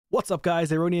What's up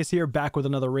guys, Aroneous here, back with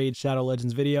another Raid Shadow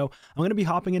Legends video. I'm going to be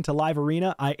hopping into live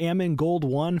arena. I am in Gold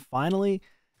 1 finally,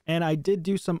 and I did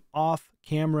do some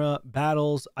off-camera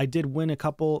battles. I did win a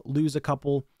couple, lose a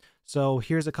couple. So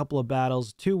here's a couple of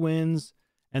battles, 2 wins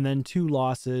and then 2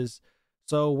 losses.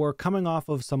 So we're coming off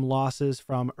of some losses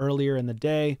from earlier in the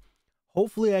day.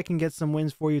 Hopefully I can get some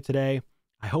wins for you today.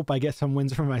 I hope I get some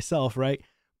wins for myself, right?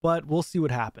 But we'll see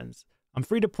what happens. I'm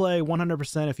free to play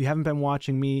 100% if you haven't been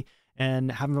watching me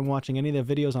and haven't been watching any of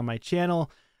the videos on my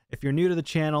channel. If you're new to the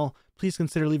channel, please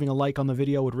consider leaving a like on the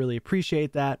video. Would really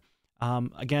appreciate that.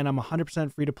 Again, I'm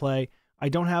 100% free to play. I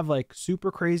don't have like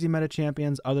super crazy meta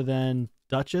champions other than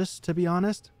Duchess, to be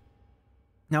honest.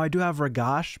 Now I do have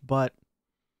Ragash, but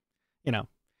you know,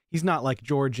 he's not like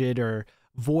Georgid or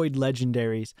Void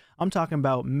legendaries. I'm talking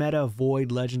about meta Void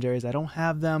legendaries. I don't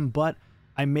have them, but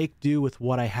I make do with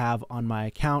what I have on my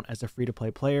account as a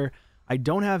free-to-play player. I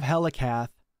don't have Helicath.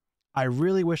 I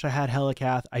really wish I had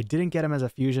Helicath. I didn't get him as a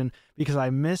fusion because I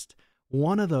missed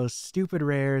one of those stupid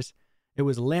rares. It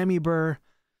was Lammy-Burr.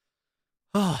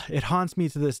 Oh, it haunts me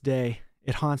to this day.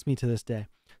 It haunts me to this day.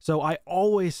 So I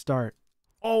always start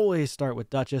with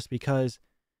Duchess because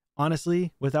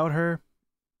honestly, without her,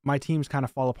 my teams kind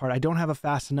of fall apart. I don't have a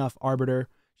fast enough Arbiter.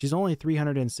 She's only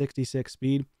 366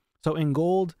 speed. So in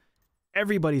gold,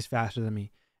 everybody's faster than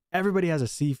me. Everybody has a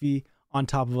Sifi on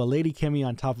top of a Lady Kimmy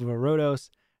on top of a Rodos.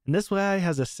 And this guy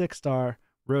has a 6-star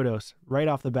Rodos right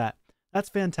off the bat. That's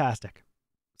fantastic.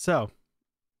 So,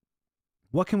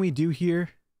 what can we do here?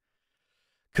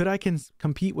 Could I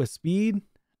compete with speed?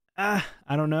 I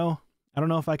don't know. I don't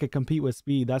know if I could compete with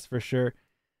speed, that's for sure.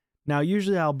 Now,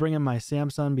 usually I'll bring in my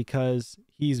Samson because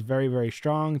he's very, very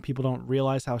strong. People don't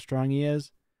realize how strong he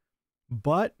is.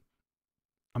 But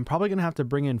I'm probably going to have to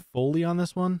bring in Foley on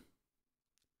this one.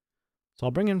 So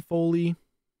I'll bring in Foley.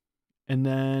 And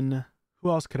then who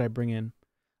else could I bring in?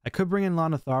 I could bring in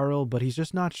Lanatharil, but he's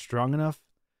just not strong enough.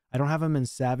 I don't have him in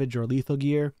Savage or Lethal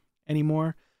Gear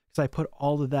anymore because I put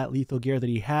all of that Lethal Gear that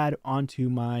he had onto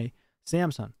my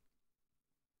Samson.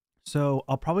 So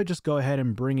I'll probably just go ahead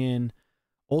and bring in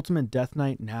Ultimate Death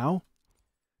Knight now.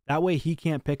 That way he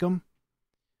can't pick him.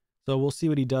 So we'll see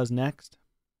what he does next.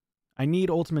 I need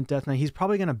Ultimate Death Knight. He's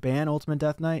probably going to ban Ultimate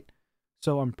Death Knight.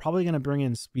 So I'm probably going to bring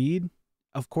in Speed.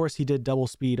 Of course he did double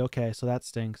speed. Okay, so that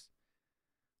stinks.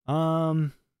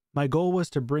 My goal was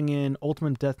to bring in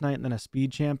Ultimate Death Knight and then a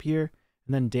Speed champ here.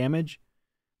 And then damage.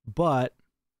 But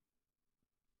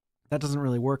that doesn't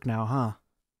really work now, huh?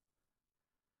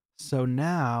 So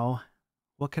now,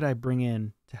 what could I bring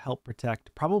in to help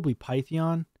protect? Probably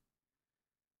Pythion.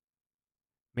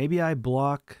 Maybe I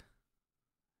block...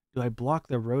 Do I block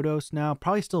the Rodos now?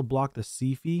 Probably still block the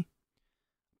Sifi.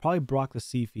 Probably block the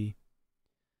Sifi.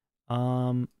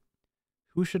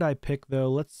 Who should I pick though?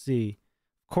 Let's see.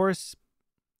 Of course,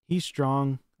 he's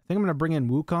strong. I think I'm gonna bring in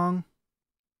Wukong.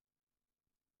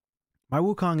 My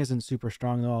Wukong isn't super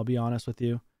strong though, I'll be honest with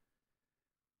you.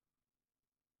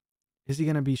 Is he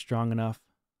gonna be strong enough?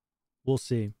 We'll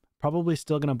see. Probably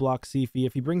still gonna block Sifi.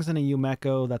 If he brings in a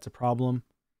Yumeko, that's a problem.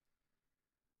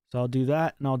 So I'll do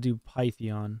that, and I'll do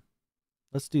Pythion.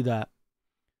 Let's do that.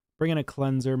 Bring in a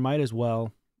Cleanser, might as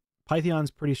well.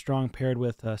 Pythion's pretty strong paired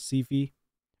with Sifi,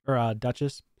 or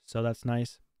Duchess, so that's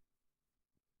nice.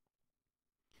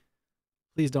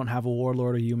 Please don't have a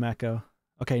Warlord or Yumeko.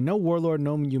 Okay, no Warlord,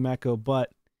 no Yumeko,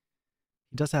 but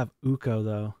he does have Uko,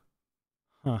 though.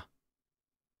 Huh.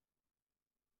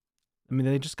 I mean,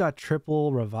 they just got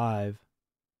triple revive.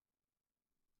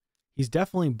 He's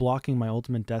definitely blocking my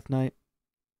Ultimate Death Knight.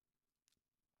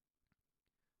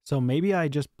 So maybe I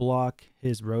just block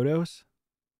his Rodos.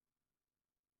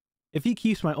 If he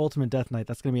keeps my Ultimate Death Knight,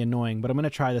 that's going to be annoying, but I'm going to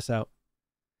try this out.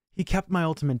 He kept my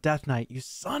Ultimate Death Knight, you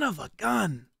son of a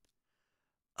gun!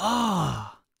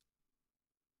 Ah!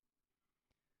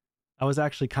 I was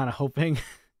actually kind of hoping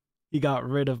he got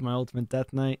rid of my Ultimate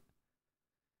Death Knight.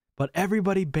 But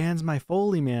everybody bans my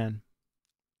Foley, man.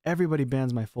 Everybody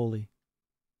bans my Foley.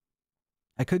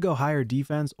 I could go higher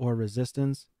defense or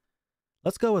resistance.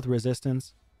 Let's go with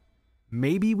resistance.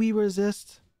 Maybe we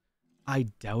resist. I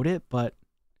doubt it, but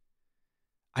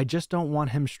I just don't want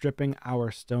him stripping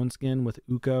our Stone Skin with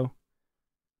Uko.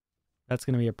 That's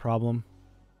going to be a problem.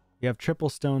 We have triple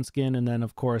Stone Skin and then,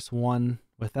 of course, one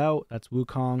without. That's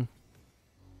Wukong.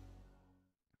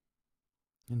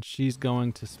 And she's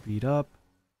going to speed up.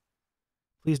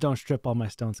 Please don't strip all my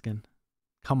Stone Skin.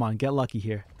 Come on, get lucky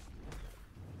here.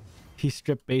 He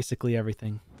stripped basically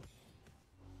everything.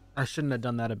 I shouldn't have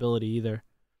done that ability either.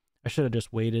 I should have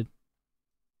just waited.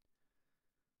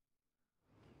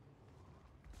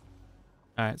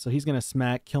 Alright, so he's going to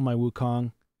smack, kill my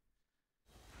Wukong.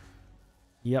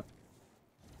 Yep.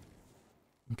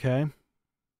 Okay.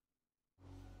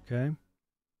 Okay.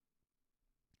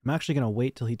 I'm actually going to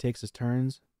wait till he takes his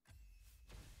turns.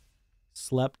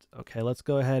 Slept. Okay, let's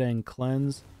go ahead and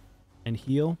cleanse and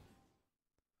heal.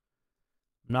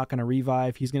 I'm not going to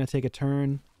revive. He's going to take a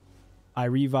turn. I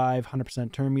revive,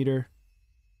 100% turn meter.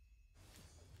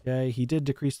 Okay, he did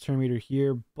decrease turn meter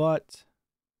here, but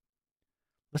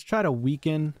let's try to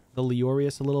weaken the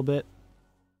Leorius a little bit.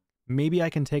 Maybe I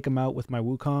can take him out with my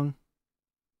Wukong.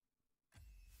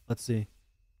 Let's see.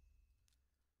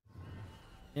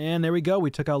 And there we go.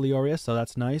 We took out Leorius, so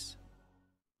that's nice.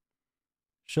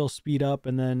 She'll speed up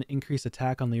and then increase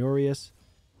attack on Leorius.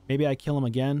 Maybe I kill him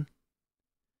again.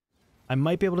 I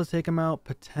might be able to take him out,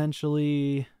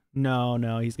 potentially. No,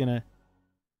 he's gonna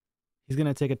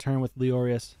take a turn with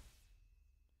Leorius.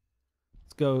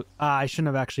 Let's go. I shouldn't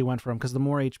have actually went for him, because the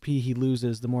more HP he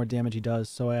loses, the more damage he does,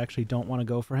 so I actually don't want to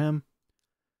go for him.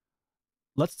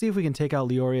 Let's see if we can take out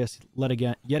Leorius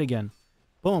yet again.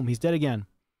 Boom, he's dead again.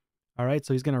 Alright,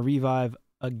 so he's gonna revive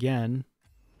again.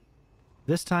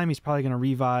 This time he's probably gonna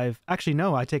revive. Actually,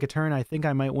 no, I take a turn, I think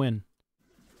I might win.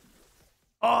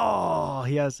 Oh,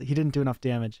 he didn't do enough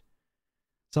damage.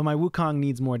 So my Wukong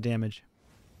needs more damage.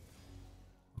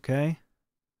 Okay.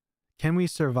 Can we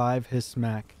survive his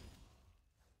smack?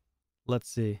 Let's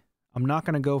see. I'm not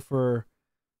going to go for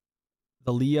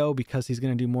the Leo because he's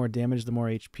going to do more damage the more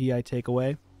HP I take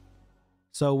away.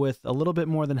 So with a little bit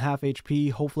more than half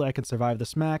HP, hopefully I can survive the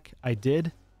smack. I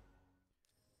did.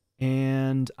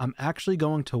 And I'm actually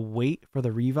going to wait for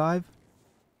the revive.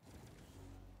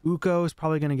 Uko is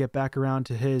probably going to get back around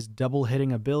to his double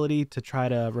hitting ability to try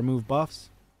to remove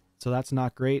buffs. So that's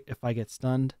not great if I get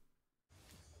stunned.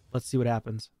 Let's see what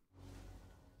happens.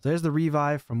 So there's the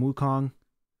revive from Wukong.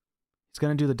 He's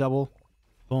going to do the double.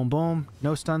 Boom, boom.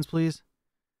 No stuns, please.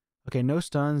 Okay, no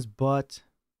stuns, but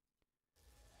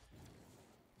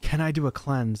can I do a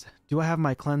cleanse? Do I have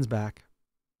my cleanse back?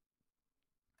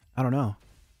 I don't know.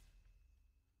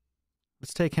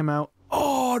 Let's take him out.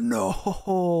 Oh,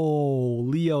 no!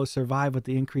 Leo survived with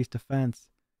the increased defense.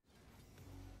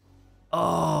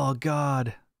 Oh, God.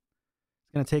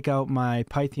 It's going to take out my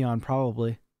Pythion,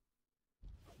 probably.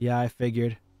 Yeah, I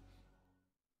figured.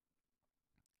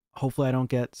 Hopefully I don't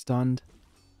get stunned.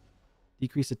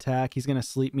 Decrease attack. He's going to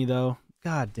sleep me, though.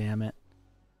 God damn it.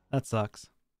 That sucks.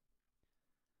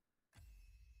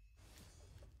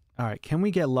 Alright, can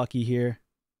we get lucky here?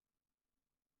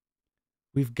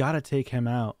 We've got to take him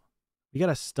out. We got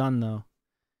to stun, though.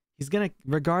 He's going to...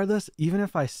 Regardless, even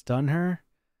if I stun her,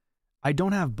 I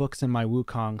don't have books in my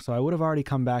Wukong, so I would have already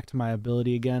come back to my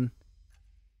ability again.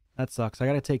 That sucks. I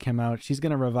got to take him out. She's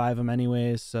going to revive him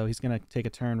anyways, so he's going to take a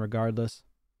turn regardless.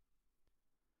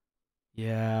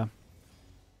 Yeah.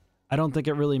 I don't think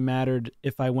it really mattered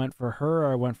if I went for her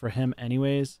or I went for him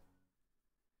anyways.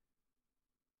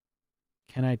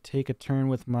 Can I take a turn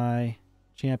with my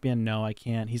champion? No, I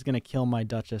can't. He's going to kill my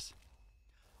Duchess.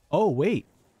 Oh, wait.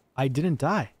 I didn't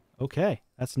die. Okay,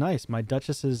 that's nice. My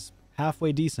Duchess is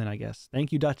halfway decent, I guess.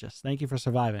 Thank you, Duchess. Thank you for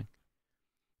surviving.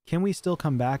 Can we still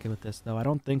come back with this, though? I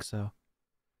don't think so.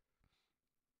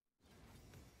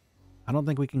 I don't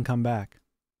think we can come back.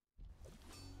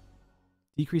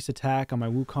 Decrease attack on my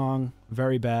Wukong.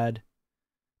 Very bad.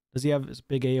 Does he have his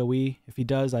big AoE? If he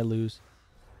does, I lose.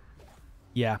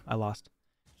 Yeah, I lost.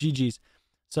 GG's.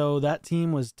 So that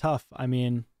team was tough. I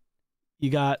mean, you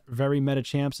got very meta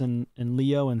champs in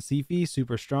Leo and Sifi,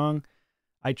 super strong.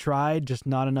 I tried, just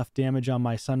not enough damage on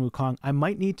my Sun Wukong. I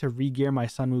might need to re-gear my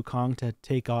Sun Wukong to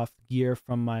take off gear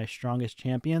from my strongest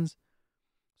champions.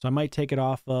 So I might take it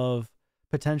off of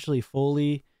potentially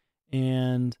Foley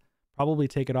and probably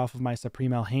take it off of my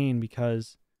Supreme Alhain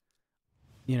because,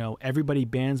 you know, everybody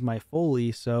bans my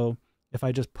Foley. So if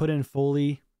I just put in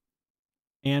Foley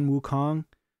and Wukong,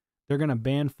 they're going to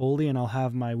ban Foley and I'll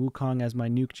have my Wukong as my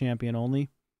nuke champion only.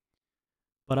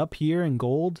 But up here in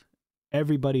gold,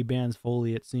 everybody bans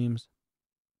Foley, it seems.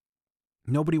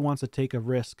 Nobody wants to take a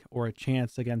risk or a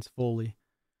chance against Foley.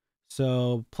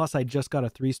 So, plus I just got a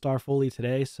 3-star Foley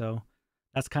today, so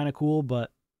that's kind of cool,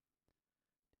 but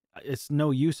it's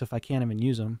no use if I can't even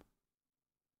use them.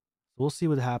 We'll see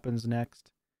what happens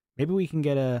next. Maybe we can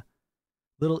get a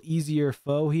little easier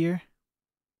foe here.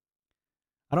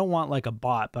 I don't want like a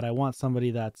bot, but I want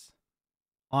somebody that's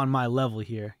on my level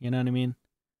here. You know what I mean?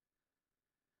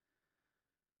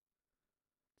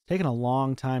 It's taking a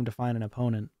long time to find an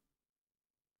opponent.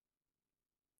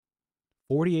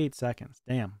 48 seconds.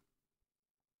 Damn.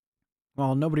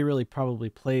 Well, nobody really probably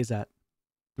plays at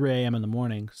 3 a.m. in the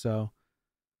morning, so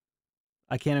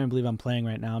I can't even believe I'm playing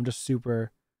right now. I'm just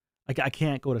super... I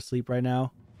can't go to sleep right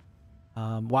now.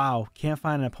 Wow, can't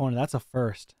find an opponent. That's a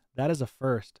first. That is a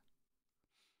first.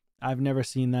 I've never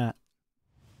seen that.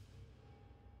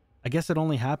 I guess it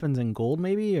only happens in gold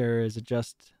maybe, or is it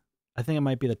just... I think it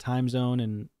might be the time zone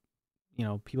and, you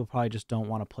know, people probably just don't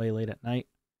want to play late at night.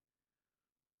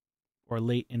 Or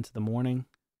late into the morning.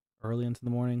 Early into the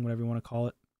morning, whatever you want to call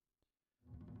it.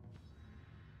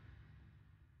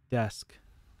 Desk.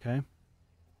 Okay.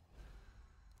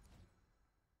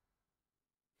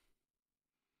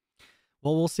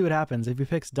 Well, we'll see what happens. If he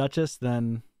picks Duchess,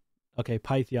 then... Okay,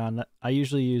 Pythion. I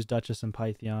usually use Duchess and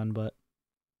Pythion, but...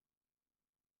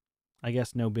 I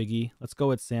guess no biggie. Let's go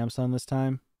with Samson this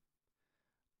time.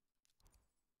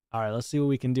 Alright, let's see what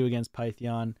we can do against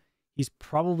Pythion. He's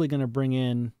probably going to bring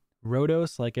in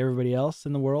Rhodos like everybody else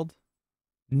in the world.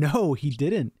 No, he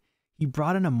didn't. He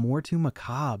brought in a Mortu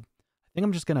Macabre. I think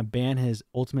I'm just going to ban his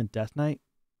Ultimate Death Knight.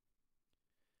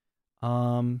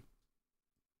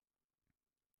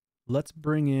 Let's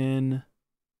bring in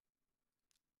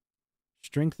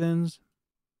Strengthens.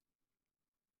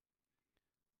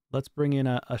 Let's bring in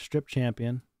a Strip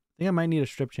Champion. I think I might need a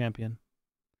Strip Champion.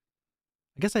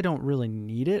 I guess I don't really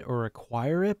need it or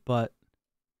require it, but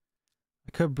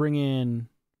I could bring in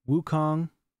Wukong.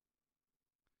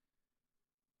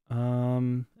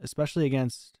 Especially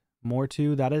against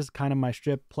Mortu. That is kind of my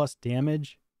strip plus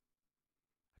damage.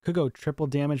 I could go triple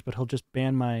damage, but he'll just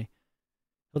ban my...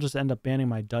 He'll just end up banning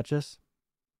my Duchess.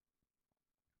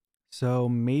 So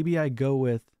maybe I go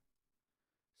with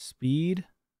speed.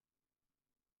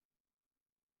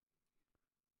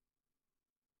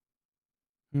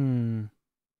 Let's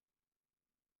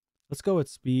go with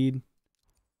speed.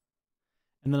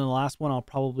 And then the last one, I'll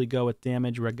probably go with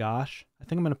damage Ragash. I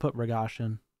think I'm going to put Ragash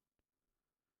in.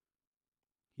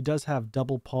 He does have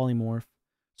double polymorph.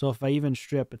 So if I even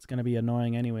strip, it's going to be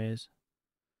annoying anyways.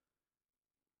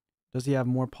 Does he have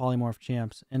more polymorph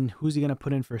champs? And who's he going to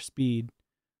put in for speed?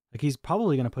 Like, he's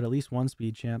probably going to put at least one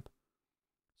speed champ.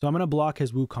 So I'm going to block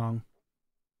his Wukong.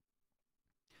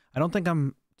 I don't think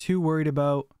I'm too worried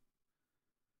about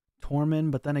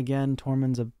Tormund, but then again,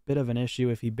 Tormund's a bit of an issue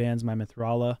if he bans my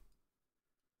Mithrala.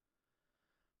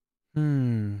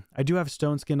 I do have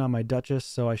Stone Skin on my Duchess,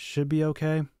 so I should be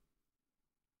okay.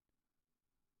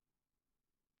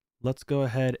 Let's go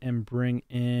ahead and bring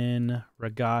in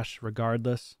Ragash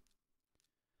regardless.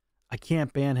 I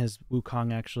can't ban his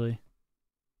Wukong, actually.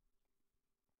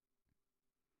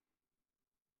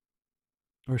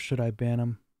 Or should I ban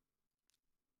him?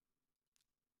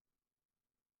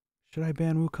 Should I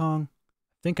ban Wukong?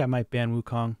 I think I might ban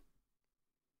Wukong.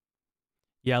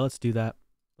 Yeah, let's do that.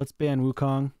 Let's ban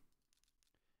Wukong.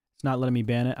 It's not letting me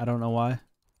ban it. I don't know why.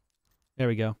 There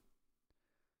we go.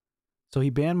 So he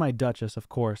banned my Duchess, of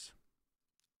course.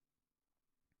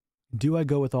 Do I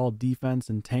go with all defense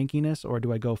and tankiness, or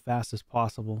do I go fast as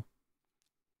possible?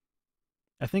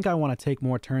 I think I want to take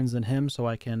more turns than him so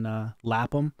I can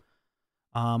lap him.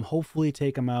 Hopefully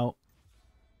take him out.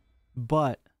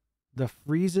 But the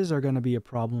freezes are going to be a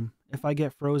problem. If I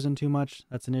get frozen too much,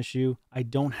 that's an issue. I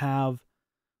don't have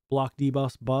block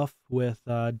debuff buff with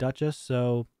Duchess,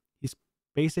 so he's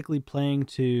basically playing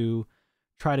to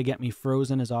try to get me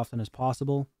frozen as often as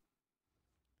possible.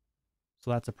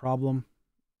 So that's a problem.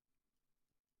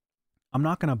 I'm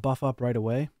not going to buff up right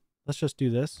away. Let's just do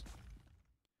this.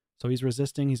 So he's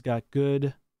resisting. He's got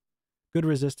good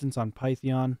resistance on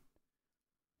Pythion.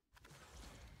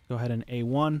 Go ahead and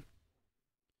A1.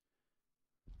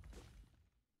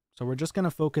 So we're just going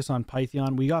to focus on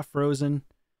Pythion. We got frozen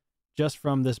just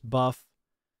from this buff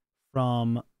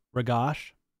from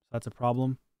Ragash. So that's a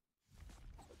problem.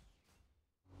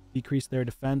 Decrease their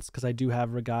defense because I do have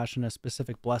Ragash in a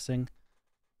specific blessing.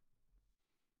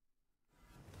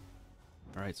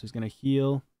 Alright, so he's going to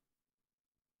heal.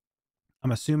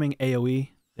 I'm assuming AoE.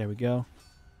 There we go.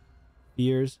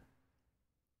 Fears.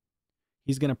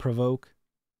 He's going to provoke.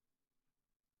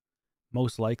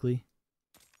 Most likely.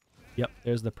 Yep,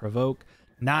 there's the provoke.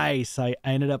 Nice! I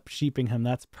ended up sheeping him.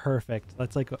 That's perfect.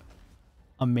 That's like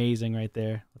amazing right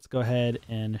there. Let's go ahead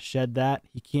and shed that.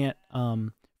 He can't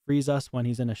freeze us when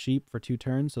he's in a sheep for 2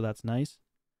 turns, so that's nice.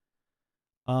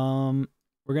 We're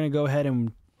going to go ahead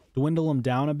and dwindle him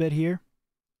down a bit here.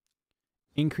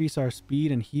 Increase our speed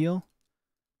and heal.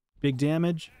 Big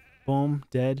damage. Boom.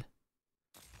 Dead.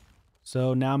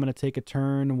 So now I'm going to take a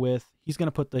turn with... He's going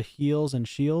to put the heals and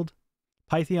shield.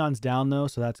 Pythion's down though,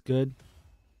 so that's good.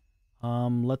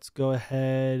 Let's go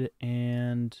ahead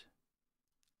and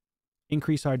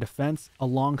increase our defense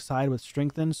alongside with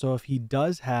strengthen. So if he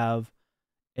does have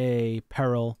a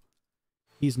peril,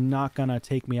 he's not going to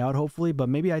take me out hopefully, but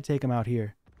maybe I take him out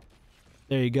here.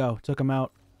 There you go. Took him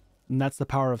out. And that's the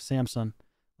power of Samson.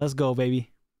 Let's go,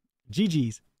 baby.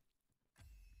 GG's.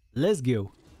 Let's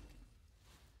go.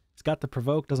 It's got the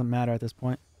provoke, doesn't matter at this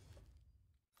point.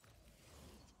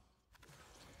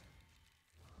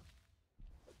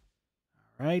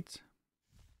 All right.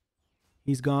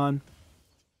 He's gone.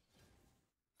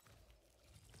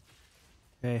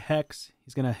 Okay, Hex.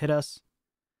 He's going to hit us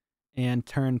and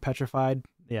turn petrified.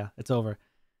 Yeah, it's over.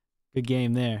 Good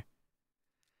game there.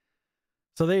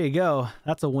 So there you go.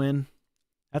 That's a win.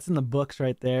 That's in the books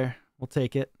right there. We'll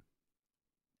take it.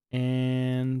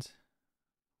 And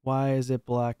why is it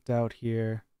blacked out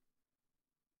here?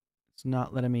 It's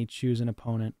not letting me choose an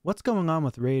opponent. What's going on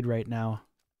with Raid right now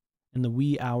in the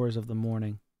wee hours of the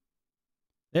morning?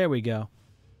 There we go.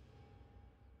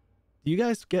 Do you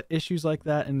guys get issues like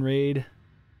that in Raid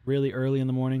really early in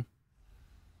the morning?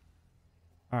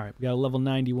 All right, we got a level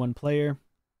 91 player.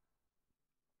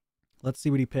 Let's see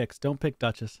what he picks. Don't pick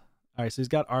Duchess. All right, so he's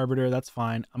got Arbiter. That's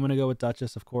fine. I'm going to go with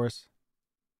Duchess, of course.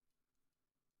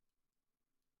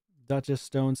 Duchess,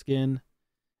 Stone Skin,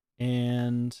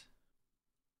 and...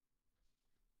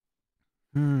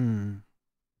 I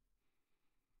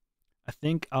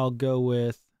think I'll go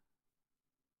with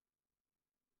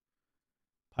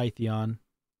Pythion. I'm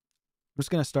just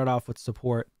going to start off with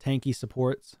support. Tanky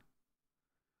supports.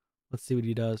 Let's see what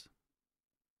he does.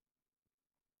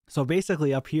 So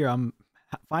basically up here, I'm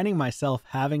finding myself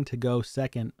having to go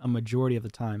second a majority of the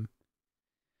time.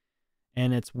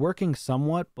 And it's working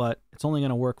somewhat, but it's only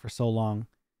going to work for so long.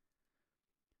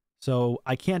 So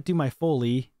I can't do my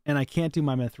Foley, and I can't do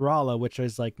my Mithrala, which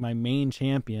is like my main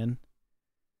champion.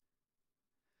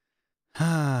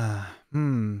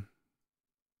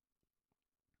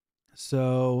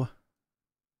 So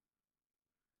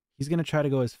he's going to try to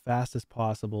go as fast as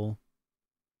possible.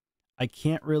 I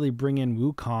can't really bring in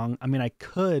Wukong. I mean, I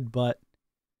could, but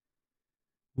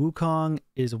Wukong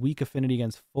is weak affinity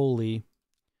against Foley.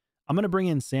 I'm going to bring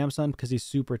in Samson because he's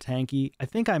super tanky. I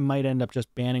think I might end up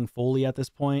just banning Foley at this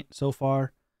point so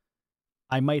far.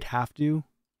 I might have to.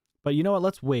 But you know what?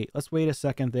 Let's wait. Let's wait a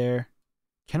second there.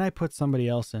 Can I put somebody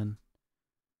else in?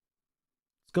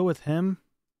 Let's go with him.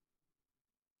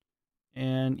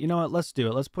 And you know what? Let's do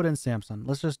it. Let's put in Samson.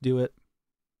 Let's just do it.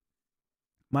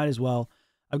 Might as well.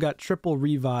 I've got triple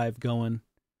revive going.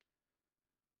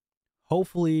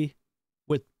 Hopefully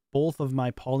with both of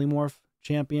my polymorph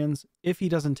champions, if he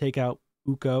doesn't take out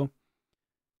Uko,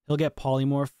 he'll get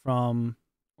polymorph from,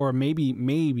 or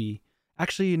maybe.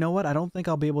 Actually, you know what? I don't think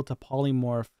I'll be able to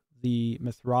polymorph the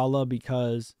Mithrala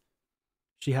because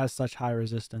she has such high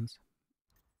resistance.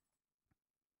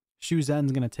 Shu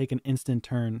Zhen's going to take an instant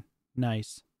turn.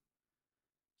 Nice.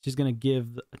 She's going to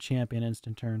give a champion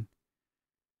instant turn.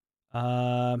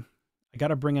 I got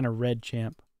to bring in a red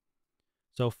champ.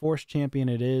 So force champion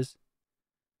it is.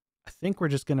 I think we're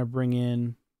just going to bring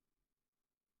in...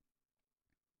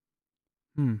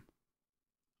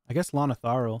 I guess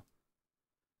Lanatharil.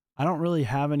 I don't really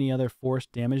have any other force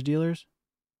damage dealers.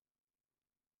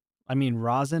 I mean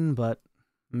Rosin, but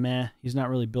meh, he's not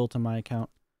really built on my account.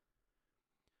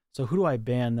 So who do I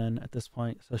ban then at this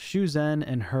point? So Shu Zhen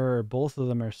and her, both of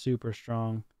them are super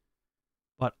strong.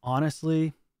 But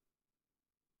honestly,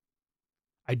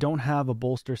 I don't have a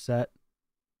bolster set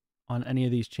on any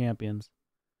of these champions.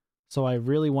 So I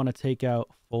really want to take out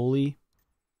Foley.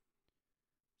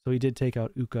 So he did take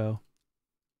out Uko.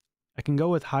 I can go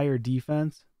with higher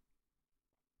defense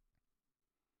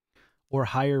or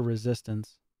higher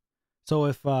resistance. So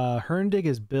if Herndig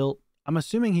is built, I'm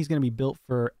assuming he's going to be built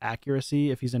for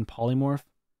accuracy if he's in polymorph.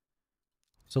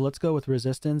 So let's go with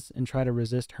resistance and try to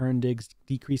resist Herndig's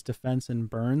decreased defense and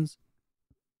burns.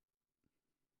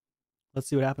 Let's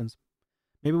see what happens.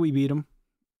 Maybe we beat him.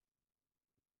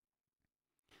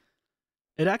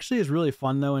 It actually is really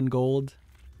fun though in gold.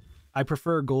 I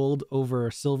prefer gold over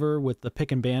silver with the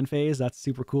pick and ban phase. That's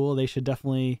super cool. They should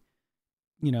definitely,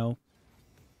 you know,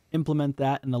 implement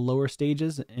that in the lower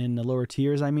stages, in the lower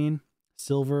tiers, I mean.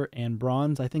 Silver and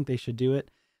bronze. I think they should do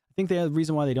it. I think the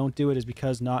reason why they don't do it is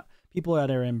because not people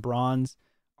that are in bronze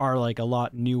are like a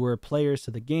lot newer players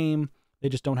to the game. They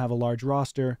just don't have a large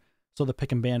roster. So the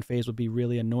pick and ban phase would be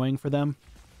really annoying for them.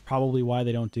 Probably why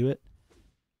they don't do it.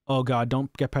 Oh god,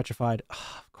 don't get petrified.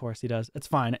 Of course he does. It's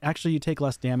fine. Actually, you take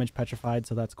less damage petrified,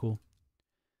 so that's cool.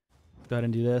 Go ahead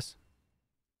and do this.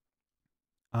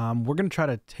 We're going to try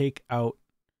to take out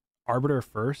Arbiter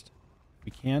first, if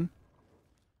we can.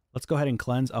 Let's go ahead and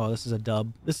cleanse. Oh, this is a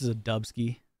dub. This is a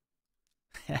dubski.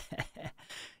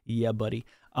 Yeah, buddy.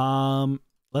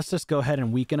 Let's just go ahead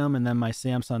and weaken him, and then my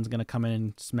Samson's going to come in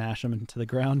and smash him into the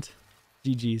ground.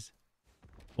 GG's.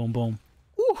 Boom, boom.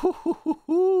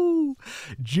 Ooh,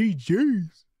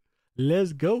 GG's.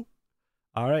 Let's go.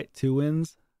 All right, 2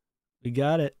 wins. We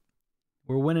got it.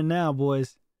 We're winning now,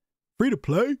 boys. Free to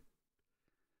play.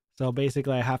 So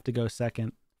basically I have to go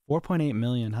second. 4.8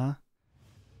 million, huh?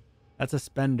 That's a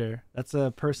spender. That's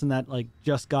a person that like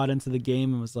just got into the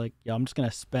game and was like, yeah, I'm just going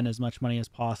to spend as much money as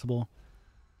possible.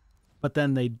 But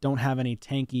then they don't have any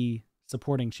tanky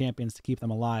supporting champions to keep them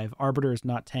alive. Arbiter is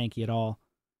not tanky at all.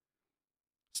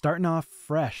 Starting off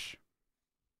fresh.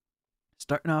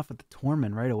 Starting off with the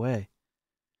Torment right away.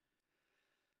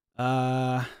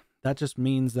 That just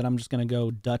means that I'm just going to go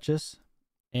Duchess.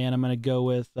 And I'm going to go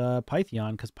with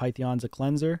Pythion, because Pythion's a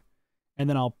cleanser. And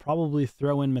then I'll probably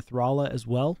throw in Mithrala as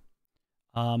well.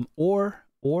 Or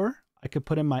I could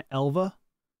put in my Elva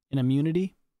in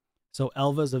immunity. So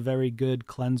Elva's a very good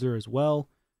cleanser as well.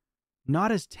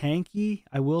 Not as tanky,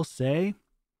 I will say.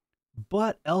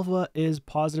 But Elva is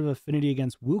positive affinity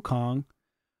against Wukong.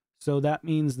 So that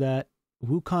means that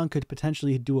Wukong could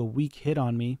potentially do a weak hit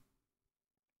on me.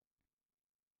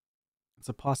 It's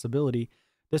a possibility.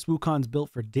 This Wukong's built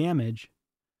for damage,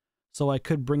 so I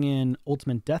could bring in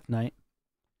Ultimate Death Knight.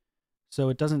 So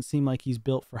it doesn't seem like he's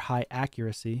built for high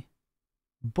accuracy.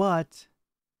 But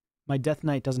my Death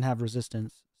Knight doesn't have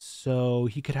resistance, so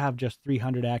he could have just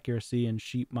 300 accuracy and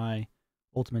sheep my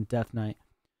Ultimate Death Knight.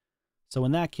 So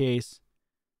in that case,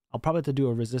 I'll probably have to do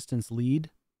a resistance lead.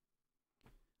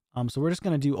 So we're just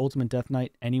going to do Ultimate Death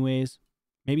Knight anyways.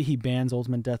 Maybe he bans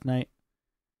Ultimate Death Knight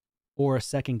or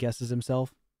second guesses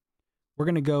himself. We're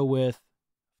going to go with,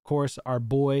 of course, our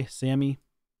boy, Sammy.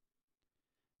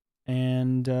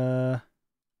 And,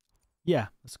 yeah,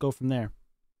 let's go from there.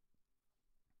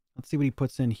 Let's see what he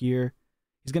puts in here.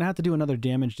 He's going to have to do another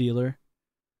damage dealer.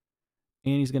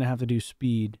 And he's going to have to do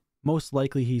speed. Most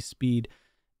likely he's speed.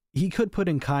 He could put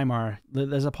in Kymar.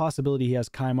 There's a possibility he has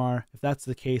Kymar. If that's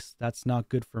the case, that's not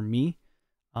good for me.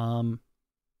 Let's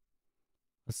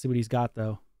see what he's got,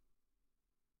 though.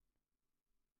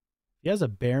 He has a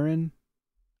Baron.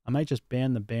 I might just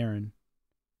ban the Baron.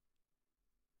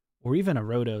 Or even a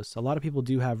Rotos. A lot of people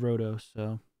do have Rotos,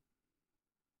 so.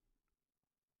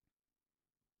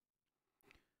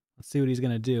 Let's see what he's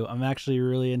going to do. I'm actually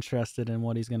really interested in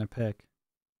what he's going to pick.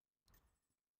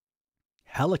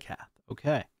 Helicath.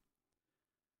 Okay.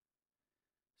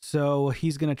 So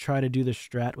he's going to try to do the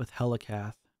strat with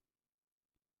Helicath.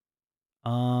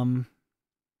 And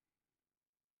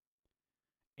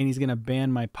he's going to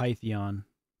ban my Pythion.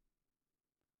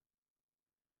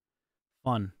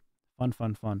 Fun. Fun,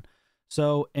 fun, fun.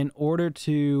 So in order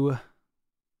to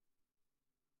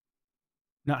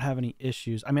not have any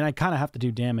issues, I mean, I kind of have to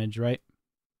do damage, right?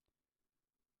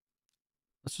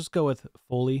 Let's just go with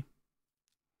Foley.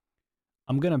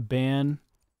 I'm going to ban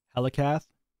Helicath.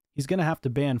 He's going to have to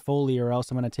ban Foley or else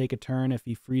I'm going to take a turn if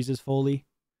he freezes Foley.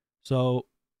 So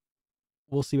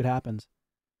we'll see what happens.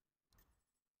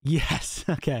 Yes.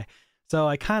 Okay. So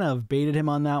I kind of baited him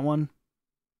on that one.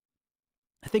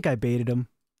 I think I baited him.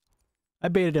 I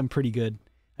baited him pretty good.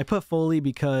 I put Foley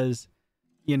because,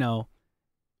 you know,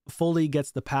 Foley gets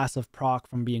the passive proc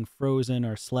from being frozen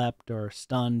or slept or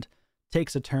stunned,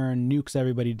 takes a turn, nukes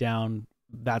everybody down.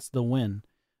 That's the win.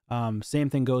 Same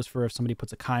thing goes for if somebody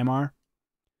puts a Kymar.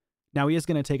 Now he is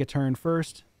going to take a turn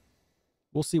first.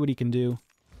 We'll see what he can do.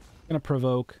 Going to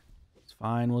provoke. It's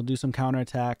fine. We'll do some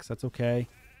counterattacks. That's okay.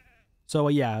 So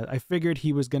yeah, I figured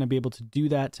he was going to be able to do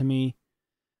that to me.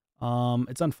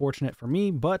 It's unfortunate for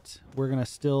me, but we're going to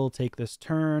still take this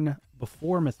turn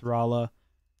before Mithrala.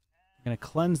 I'm going to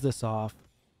cleanse this off.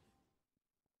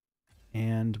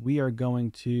 And we are going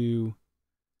to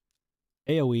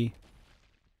AoE.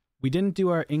 We didn't do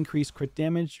our increased crit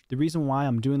damage. The reason why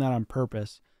I'm doing that on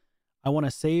purpose, I want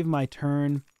to save my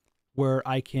turn where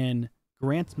I can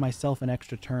grant myself an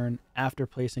extra turn after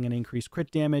placing an increased crit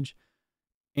damage.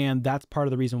 And that's part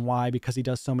of the reason why, because he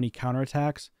does so many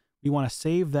counterattacks, we want to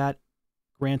save that,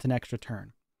 grant an extra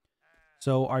turn.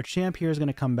 So our champ here is going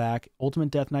to come back.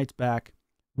 Ultimate Death Knight's back.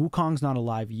 Wukong's not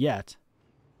alive yet.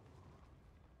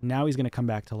 Now he's going to come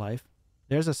back to life.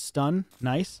 There's a stun.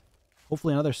 Nice.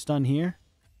 Hopefully another stun here.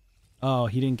 Oh,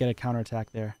 he didn't get a counterattack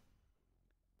there.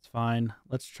 It's fine.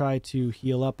 Let's try to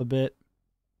heal up a bit.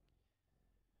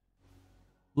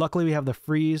 Luckily we have the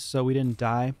freeze, so we didn't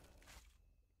die.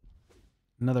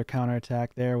 Another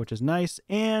counterattack there, which is nice.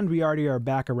 And we already are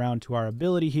back around to our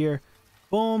ability here.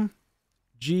 Boom.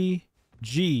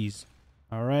 GG's.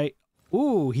 All right.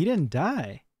 Ooh, he didn't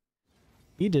die.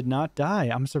 He did not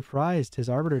die. I'm surprised his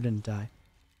Arbiter didn't die.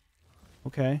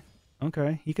 Okay.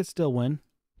 Okay. He could still win.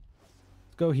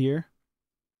 Let's go here.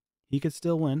 He could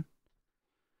still win.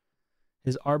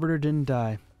 His Arbiter didn't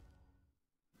die.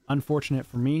 Unfortunate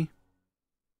for me.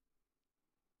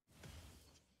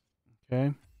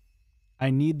 Okay. I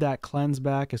need that cleanse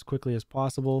back as quickly as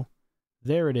possible.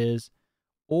 There it is.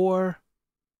 Or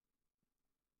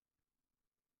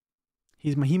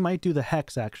He might do the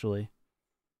Hex, actually.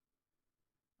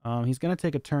 He's going to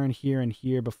take a turn here and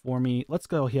here before me. Let's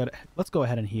go ahead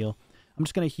and heal. I'm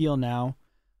just going to heal now.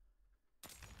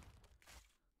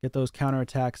 Get those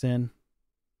counterattacks in.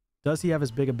 Does he have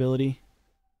his big ability?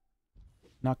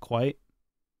 Not quite.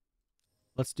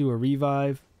 Let's do a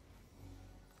revive.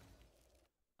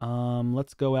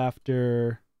 Let's go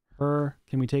after her.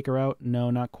 Can we take her out?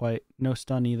 No, not quite. No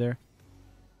stun either.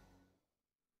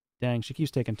 Dang, she keeps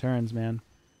taking turns, man.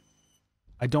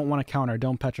 I don't want to counter.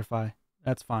 Don't petrify.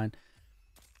 That's fine.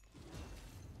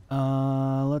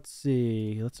 Let's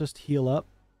see. Let's just heal up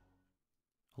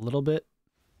a little bit.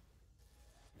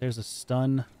 There's a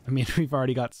stun. I mean, we've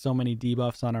already got so many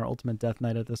debuffs on our ultimate Death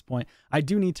Knight at this point. I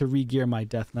do need to re-gear my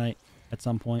Death Knight at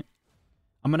some point.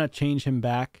 I'm going to change him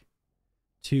back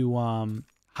to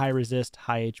high resist,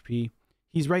 high HP.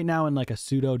 He's right now in like a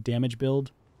pseudo damage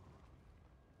build.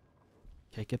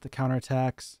 Okay, get the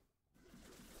counterattacks.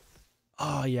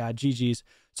 Oh, yeah, GG's.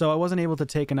 So I wasn't able to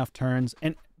take enough turns.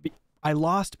 And I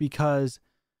lost because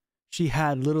she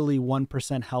had literally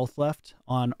 1% health left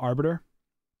on Arbiter.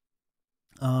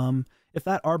 If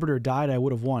that Arbiter died, I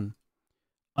would have won.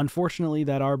 Unfortunately,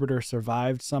 that Arbiter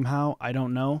survived somehow. I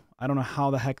don't know. I don't know how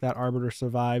the heck that Arbiter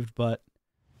survived, but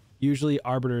usually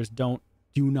Arbiters do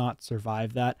not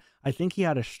survive that. I think he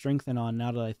had a Strengthen on,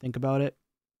 now that I think about it.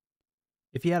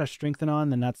 If he had a Strengthen on,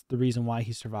 then that's the reason why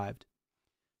he survived.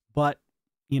 But,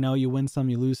 you know, you win some,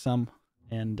 you lose some,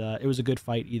 and it was a good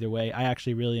fight either way. I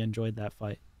actually really enjoyed that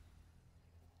fight.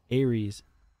 Ares.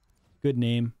 Good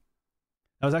name.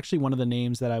 That was actually one of the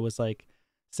names that I was like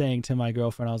saying to my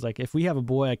girlfriend. I was like, if we have a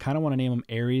boy, I kind of want to name him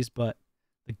Ares, but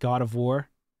the God of War.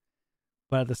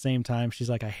 But at the same time, she's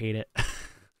like, I hate it.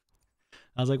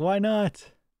 I was like, why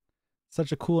not?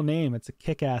 Such a cool name. It's a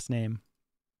kick-ass name.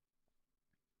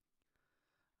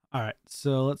 All right,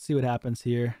 so let's see what happens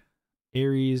here.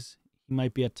 Ares, he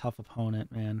might be a tough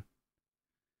opponent, man.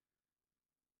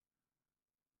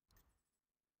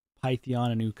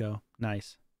 Pythion and Uko.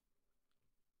 Nice.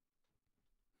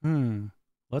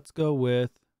 Let's go with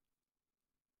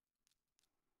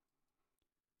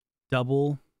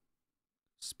double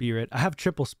spirit. I have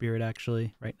triple spirit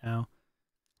actually right now.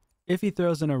 If he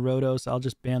throws in a Rhodos, I'll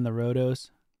just ban the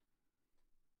Rhodos.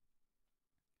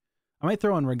 I might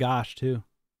throw in Ragash too.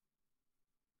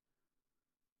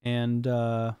 And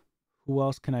who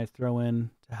else can I throw in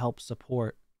to help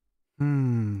support?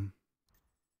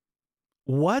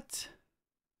 What?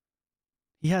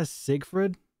 He has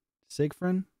Siegfried?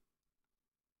 Siegfried?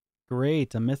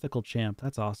 Great, a mythical champ.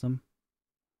 That's awesome.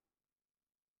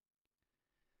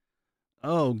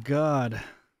 Oh, God.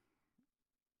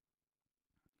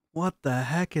 What the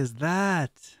heck is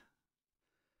that?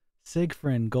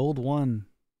 Siegfried, gold 1.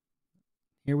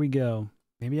 Here we go.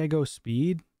 Maybe I go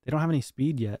speed? They don't have any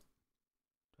speed yet.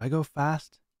 Do I go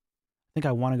fast? I think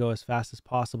I want to go as fast as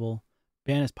possible.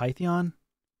 Ban his Pythion?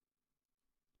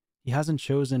 He hasn't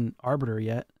chosen Arbiter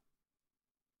yet.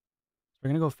 We're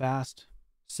going to go fast.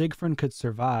 Siegfried could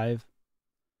survive.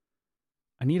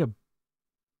 I need a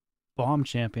bomb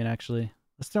champion, actually.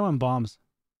 Let's throw in bombs.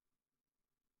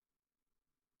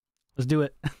 Let's do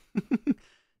it.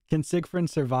 Can Siegfried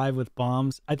survive with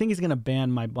bombs? I think he's going to ban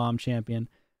my bomb champion.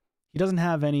 He doesn't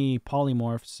have any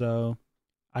polymorph, so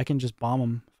I can just bomb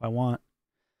him if I want.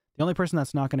 The only person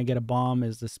that's not going to get a bomb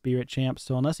is the spirit champ.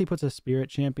 So unless he puts a spirit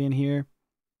champion here,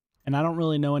 and I don't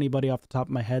really know anybody off the top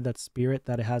of my head that's spirit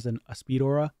that has a speed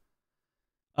aura.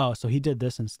 Oh, so he did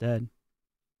this instead.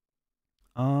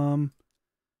 I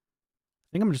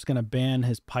think I'm just going to ban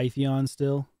his Pythion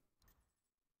still.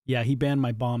 Yeah, he banned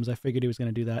my bombs. I figured he was going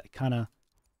to do that.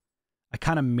 I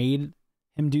kind of made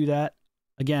him do that.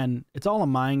 Again, it's all a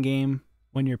mind game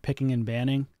when you're picking and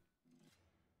banning.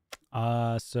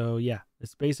 So yeah,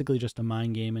 it's basically just a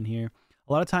mind game in here.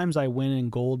 A lot of times I win in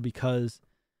gold because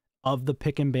of the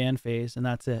pick and ban phase, and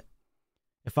that's it.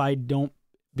 If I don't,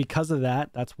 because of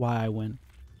that, that's why I win.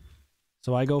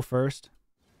 So I go first.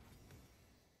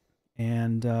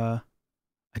 And I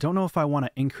don't know if I want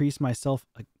to increase myself.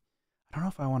 I don't know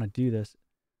if I want to do this.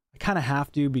 I kind of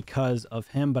have to because of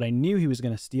him, but I knew he was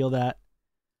going to steal that.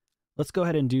 Let's go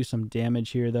ahead and do some damage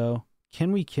here, though.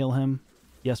 Can we kill him?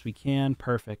 Yes, we can.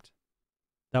 Perfect.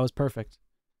 That was perfect.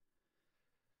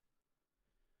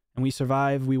 And we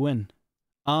survive. We win.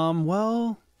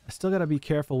 Well, I still got to be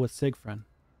careful with Siegfried.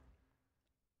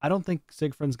 I don't think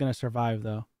Siegfried's going to survive,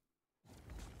 though.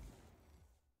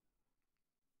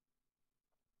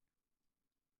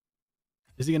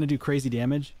 Is he going to do crazy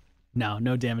damage? No,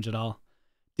 no damage at all.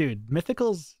 Dude,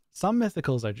 mythicals, some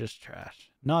mythicals are just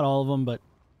trash. Not all of them, but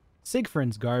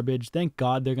Siegfried's garbage. Thank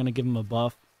God they're going to give him a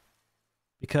buff.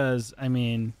 Because, I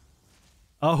mean,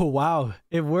 Oh, wow.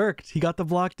 It worked. He got the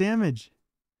block damage.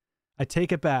 I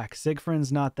take it back.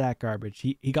 Siegfried's not that garbage.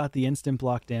 He got the instant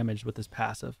block damage with his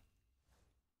passive.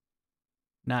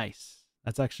 Nice.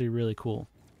 That's actually really cool.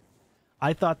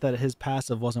 I thought that his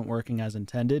passive wasn't working as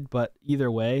intended, but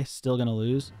either way, still gonna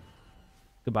lose.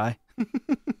 Goodbye.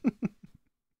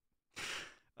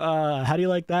 How do you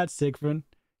like that, Siegfried?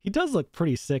 He does look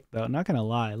pretty sick, though. Not gonna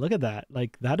lie. Look at that.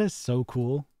 Like, that is so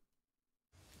cool.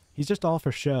 He's just all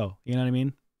for show. You know what I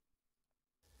mean?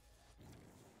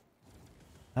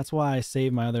 That's why I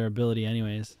saved my other ability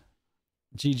anyways.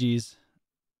 GG's.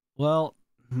 Well,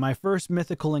 my first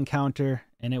mythical encounter,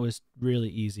 and it was really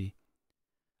easy.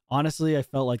 Honestly, I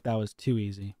felt like that was too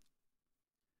easy.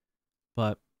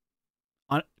 But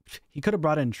he could have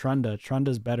brought in Trunda.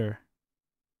 Trunda's better.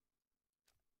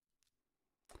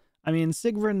 I mean,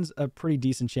 Siegfried's a pretty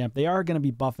decent champ. They are going to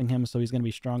be buffing him, so he's going to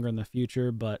be stronger in the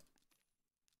future, but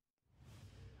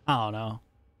I don't know.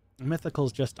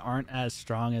 Mythicals just aren't as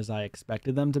strong as I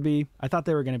expected them to be. I thought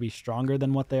they were going to be stronger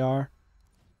than what they are.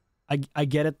 I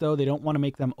get it, though. They don't want to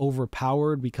make them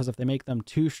overpowered, because if they make them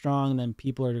too strong, then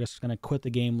people are just going to quit the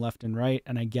game left and right,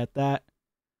 and I get that.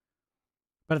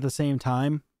 But at the same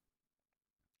time,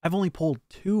 I've only pulled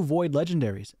 2 Void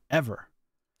Legendaries ever.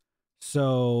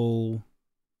 So,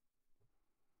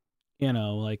 you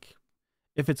know, like,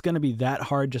 if it's going to be that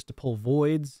hard just to pull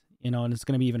Voids, you know, and it's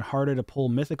going to be even harder to pull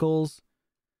Mythicals,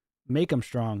 make them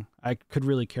strong. I could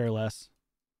really care less.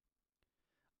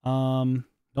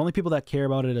 The only people that care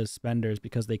about it is spenders,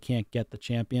 because they can't get the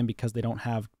champion because they don't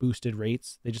have boosted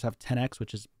rates. They just have 10x,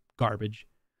 which is garbage.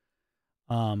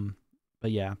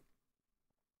 But yeah.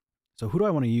 So who do I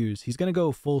want to use? He's going to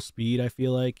go full speed, I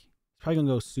feel like. He's probably going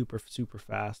to go super, super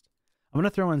fast. I'm going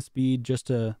to throw in speed just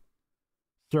to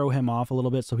throw him off a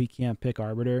little bit so he can't pick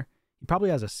Arbiter. He probably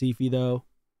has a Siphi, though.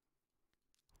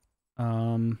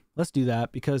 Let's do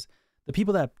that, because the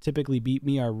people that typically beat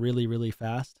me are really, really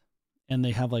fast. And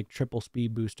they have like triple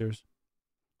speed boosters.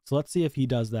 So let's see if he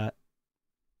does that.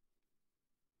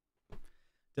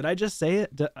 Did I just say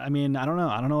it? I mean, I don't know.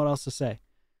 I don't know what else to say.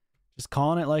 Just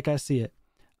calling it like I see it.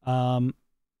 We're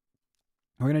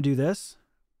going to do this.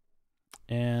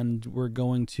 And we're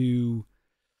going to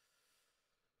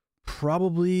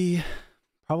probably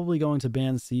going to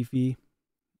ban Siphi.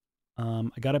 I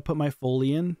got to put my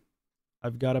Foley in.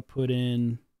 I've got to put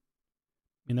in...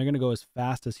 I mean, they're going to go as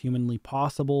fast as humanly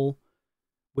possible,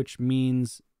 which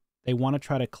means they want to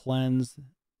try to cleanse.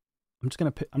 I'm just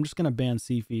going to ban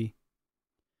Siphi.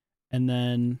 And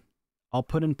then I'll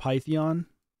put in Pythion.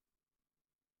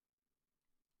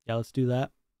 Yeah, let's do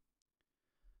that.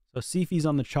 So Siphi's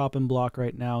on the chopping block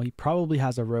right now. He probably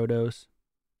has a Rhodos.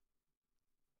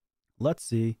 Let's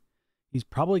see. He's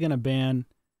probably going to ban...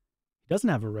 He doesn't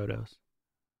have a Rhodos.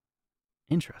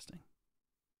 Interesting.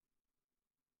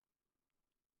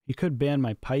 He could ban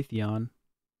my Pythion.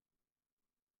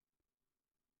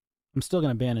 I'm still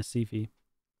going to ban a Siphi.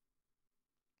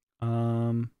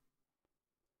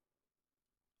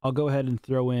 I'll go ahead and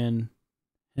throw in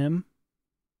him.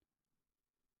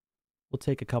 We'll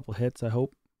take a couple hits, I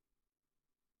hope.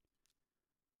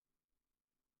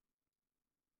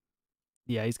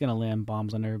 Yeah, he's going to land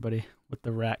bombs on everybody with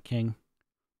the Rat King.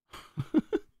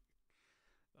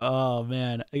 Oh,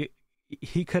 man.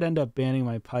 He could end up banning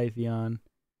my Pythion.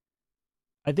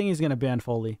 I think he's going to ban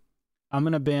Foley. I'm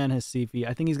going to ban his Siphi.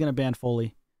 I think he's going to ban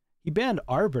Foley. He banned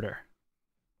Arbiter.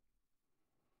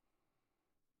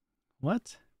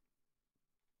 What?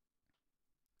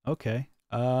 Okay.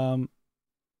 He'll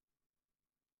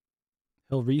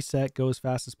reset, go as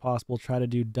fast as possible, try to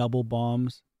do double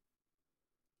bombs.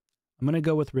 I'm going to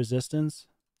go with resistance.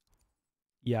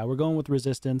 Yeah, we're going with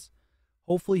resistance.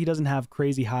 Hopefully he doesn't have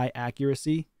crazy high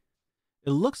accuracy. It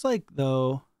looks like,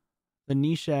 though, the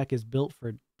Nishak is built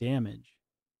for damage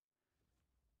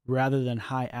rather than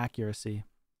high accuracy.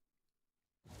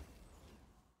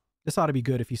 This ought to be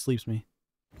good if he sleeps me.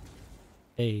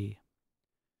 Hey.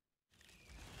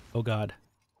 Oh, God.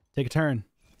 Take a turn.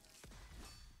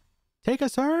 Take a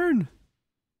turn!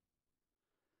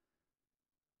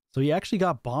 So he actually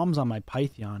got bombs on my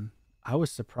Pythion. I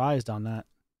was surprised on that.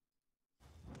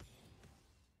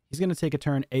 He's going to take a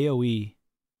turn AoE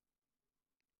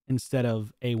instead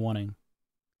of A1ing.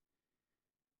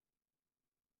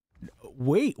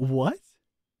 Wait, what?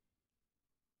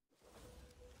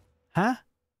 Huh?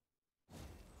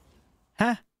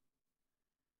 Huh?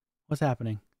 What's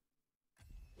happening?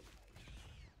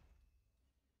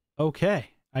 Okay,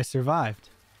 I survived.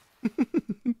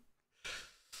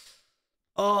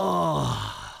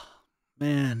 Oh,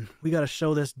 man. We got to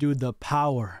show this dude the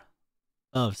power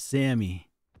of Sammy.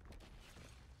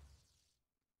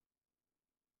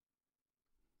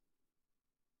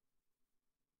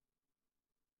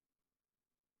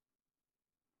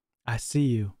 I see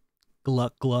you.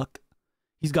 Gluck Gluck.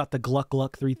 He's got the Gluck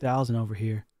Gluck 3000 over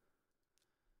here.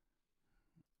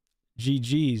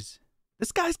 GG's.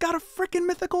 This guy's got a freaking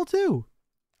mythical too.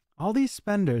 All these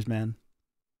spenders, man.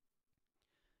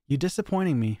 You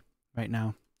disappointing me right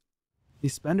now.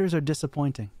 These spenders are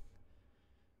disappointing.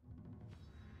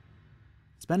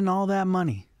 Spending all that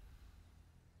money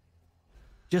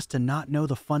just to not know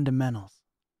the fundamentals.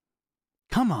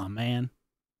 Come on, man.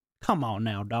 Come on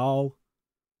now, dog.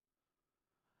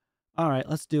 All right,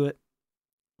 let's do it.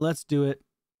 Let's do it.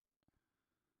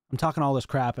 I'm talking all this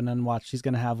crap, and then watch, he's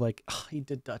going to have like, oh, he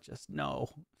did Duchess. No.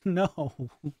 No.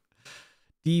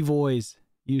 D-Voice,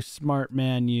 you smart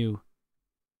man, you.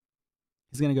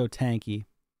 He's going to go tanky.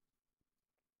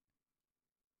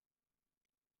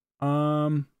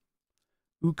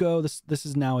 Uko, this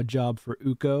is now a job for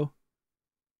Uko.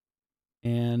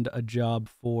 And a job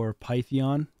for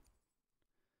Pythion.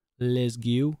 Let's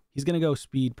go. He's going to go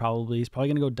speed probably. He's probably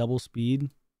going to go double speed.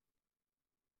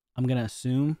 I'm going to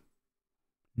assume.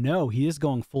 No, he is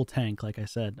going full tank, like I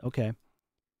said. Okay.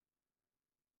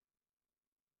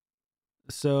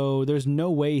 So there's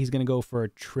no way he's going to go for a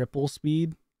triple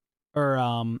speed. Or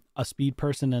a speed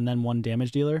person and then one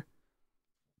damage dealer.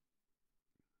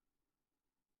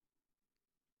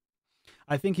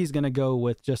 I think he's going to go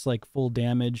with just like full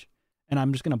damage. And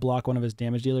I'm just going to block one of his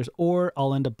damage dealers. Or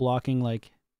I'll end up blocking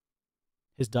like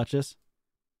his Duchess.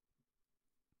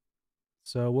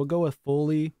 So we'll go with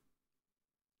Foley.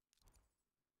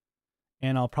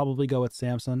 And I'll probably go with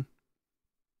Samson.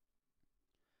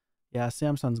 Yeah,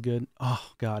 Samson's good.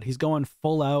 Oh, God. He's going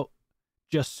full out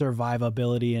just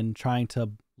survivability and trying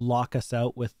to lock us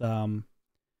out with,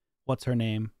 what's her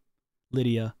name?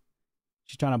 Lydia.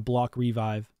 She's trying to block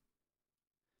revive.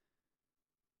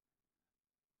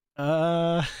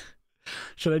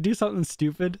 Should I do something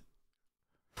stupid?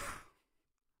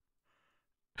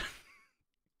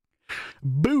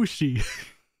 Bushi.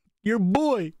 Your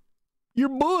boy. Your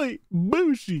boy,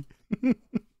 Bushi.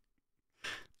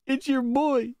 It's your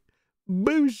boy,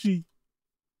 Bushi.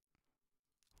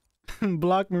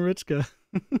 Block Marichka.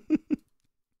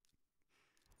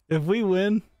 If we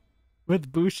win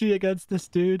with Bushi against this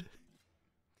dude,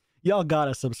 y'all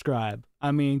gotta subscribe.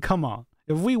 I mean, come on.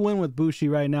 If we win with Bushi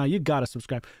right now, you gotta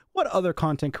subscribe. What other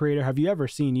content creator have you ever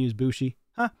seen use Bushi?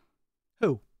 Huh?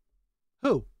 Who?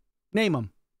 Who? Name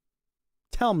them.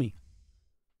 Tell me.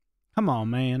 Come on,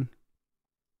 man.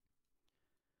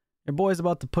 Your boy's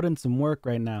about to put in some work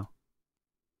right now.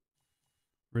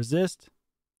 Resist.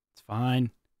 It's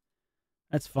fine.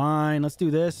 That's fine. Let's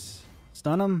do this.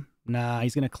 Stun him? Nah,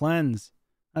 he's gonna cleanse.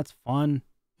 That's fun.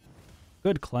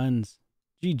 Good cleanse.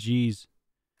 GG's.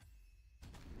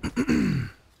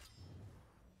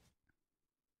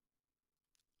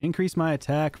 Increase my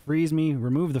attack. Freeze me.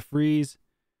 Remove the freeze.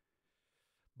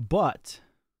 But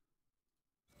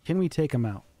can we take him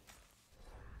out?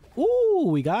 Ooh,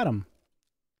 we got him.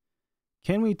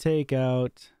 Can we take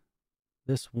out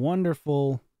this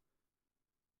wonderful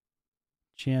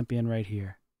champion right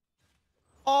here?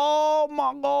 Oh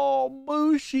my god,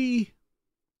 Bushi.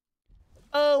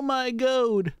 Oh my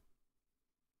god.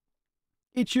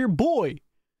 It's your boy.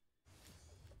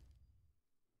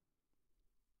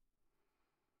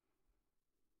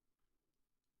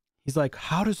 He's like,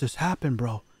 how does this happen,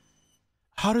 bro?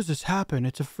 How does this happen?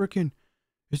 It's a freaking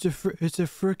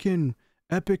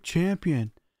epic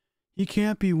champion. He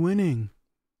can't be winning.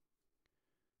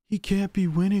 He can't be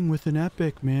winning with an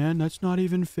epic, man. That's not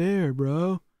even fair,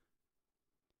 bro.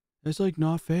 That's like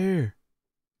not fair.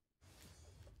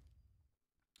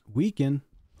 Weaken.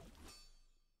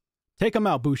 Take him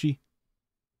out, Bushi.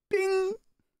 Bing.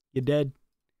 You're dead.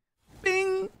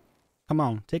 Bing. Come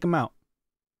on, take him out.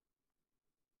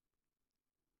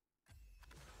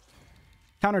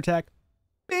 Counterattack.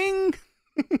 Bing.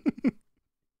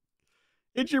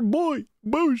 It's your boy,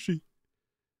 Bushi.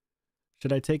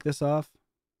 Should I take this off?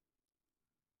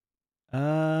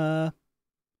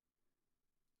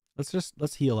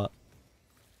 Let's heal up.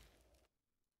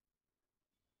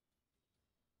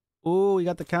 Ooh, we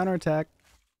got the counterattack.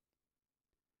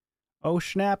 Oh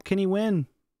snap, can he win?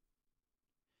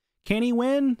 Can he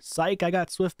win? Psych, I got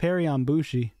Swift Parry on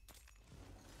Bushi.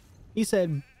 He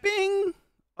said, bing!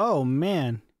 Oh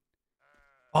man.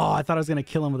 Oh, I thought I was gonna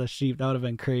kill him with a sheep. That would have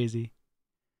been crazy.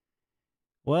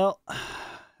 Well,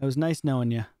 it was nice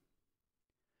knowing you.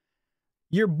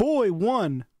 Your boy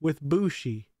won with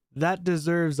Bushi. That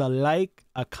deserves a like,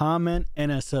 a comment,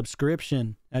 and a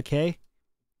subscription, okay?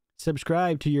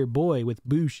 Subscribe to your boy with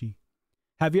Bushi.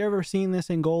 Have you ever seen this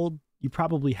in gold? You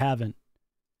probably haven't,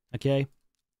 okay?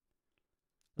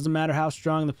 Doesn't matter how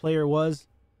strong the player was,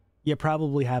 you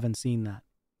probably haven't seen that.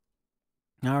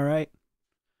 All right.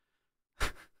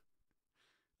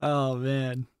 Oh,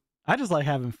 man. I just like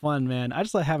having fun, man. I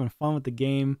just like having fun with the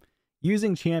game.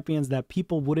 Using champions that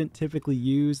people wouldn't typically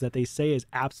use, that they say is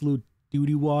absolute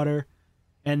doo-doo water.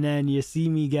 And then you see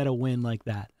me get a win like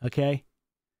that, okay?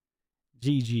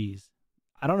 GG's.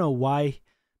 I don't know why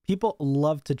people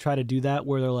love to try to do that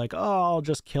where they're like, oh, I'll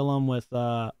just kill them with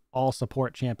all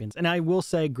support champions. And I will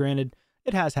say, granted,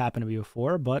 it has happened to me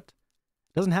before, but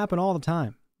it doesn't happen all the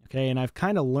time, okay? And I've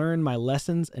kind of learned my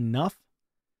lessons enough.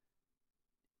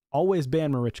 Always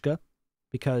ban Marichka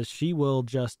because she will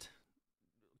just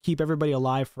keep everybody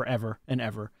alive forever and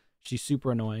ever. She's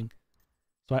super annoying.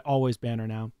 So I always ban her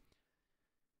now.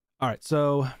 All right,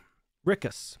 so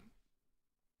Rickus.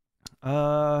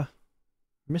 Mr.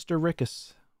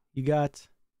 Rickus, you got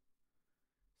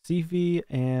Sifi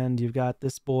and you've got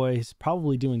this boy. He's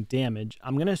probably doing damage.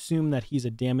 I'm going to assume that he's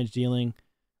a damage dealing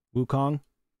Wukong.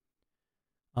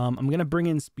 I'm going to bring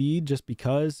in speed just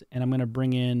because, and I'm going to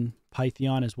bring in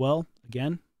Pythion as well,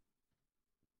 again.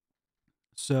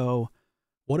 So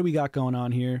what do we got going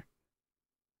on here?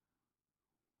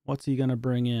 What's he going to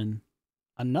bring in?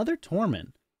 Another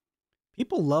Torment.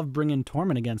 People love bringing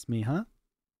Torment against me, huh?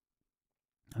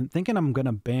 I'm thinking I'm going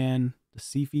to ban the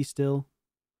Sifi still.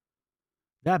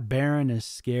 That Baron is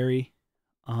scary.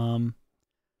 Yeah,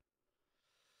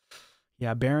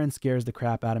 Baron scares the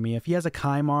crap out of me. If he has a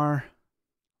Kymar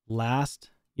last,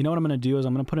 you know what I'm going to do is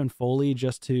I'm going to put in Foley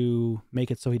just to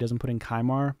make it so he doesn't put in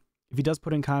Kymar. If he does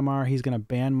put in Kymar, he's going to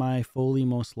ban my Foley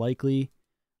most likely.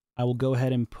 I will go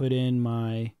ahead and put in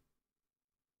my...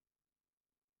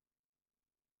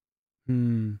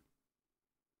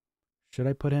 Should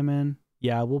I put him in?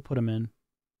 Yeah, we'll put him in.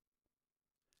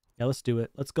 Yeah, let's do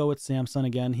it. Let's go with Samson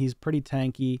again. He's pretty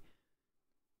tanky.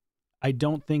 I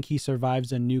don't think he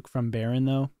survives a nuke from Baron,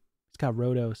 though. He's got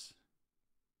Rhodos.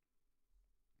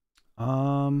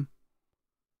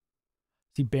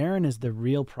 See, Baron is the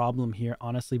real problem here,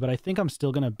 honestly, but I think I'm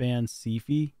still going to ban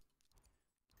Sifi.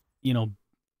 You know,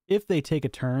 if they take a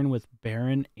turn with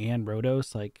Baron and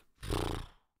Rhodos, like, I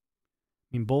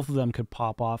mean, both of them could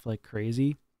pop off like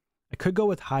crazy. I could go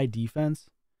with high defense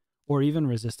or even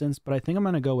resistance, but I think I'm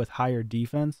going to go with higher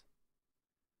defense.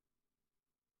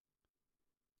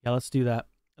 Yeah, let's do that.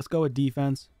 Let's go with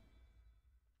defense.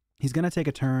 He's going to take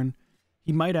a turn.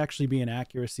 He might actually be an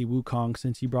accuracy Wukong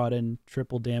since he brought in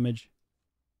triple damage.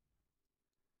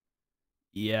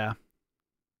 Yeah.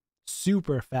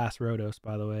 Super fast Rhodos,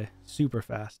 by the way. Super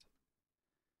fast.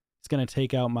 It's going to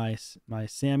take out my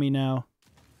Sammy now.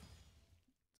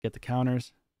 Get the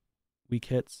counters. Weak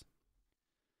hits.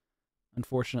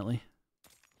 Unfortunately.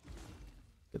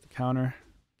 Get the counter.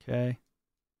 Okay.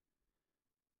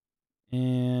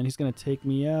 And he's going to take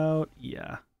me out.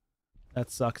 Yeah.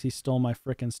 That sucks. He stole my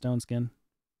frickin' stone skin.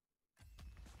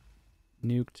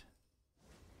 Nuked.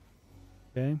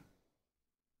 Okay.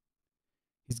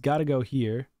 He's got to go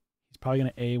here. He's probably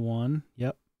going to A1.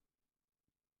 Yep.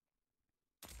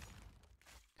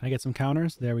 Can I get some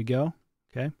counters? There we go.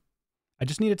 Okay. I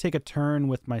just need to take a turn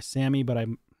with my Sammy, but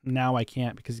now I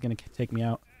can't because he's going to take me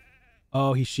out.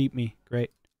 Oh, he sheeped me.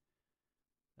 Great.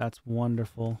 That's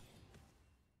wonderful.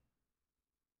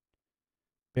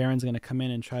 Baron's going to come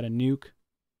in and try to nuke.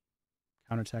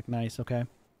 Counterattack. Nice. Okay.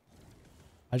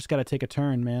 I just got to take a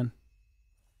turn, man.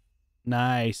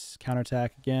 Nice.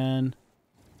 Counterattack again.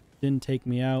 Didn't take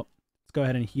me out. Let's go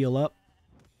ahead and heal up.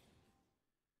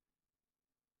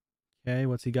 Okay,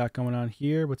 what's he got going on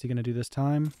here? What's he going to do this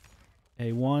time?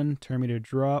 A1, turn me to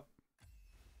drop.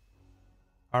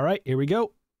 All right, here we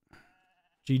go.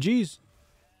 GG's.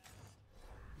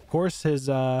 Of course, his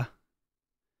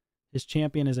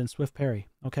champion is in Swift Parry.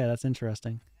 Okay, that's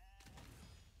interesting.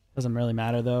 Doesn't really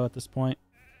matter, though, at this point.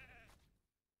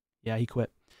 Yeah, he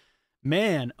quit.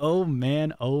 Man, oh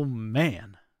man, oh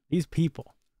man. These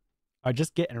people are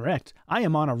just getting wrecked. I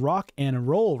am on a rock and a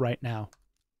roll right now.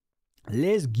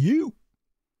 Let's go.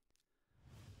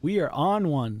 We are on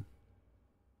one.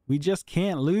 We just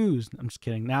can't lose. I'm just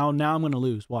kidding. Now I'm going to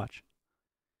lose. Watch.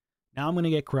 Now I'm going to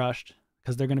get crushed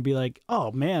because they're going to be like,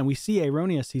 oh man, we see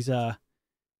Aroneous.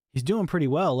 He's doing pretty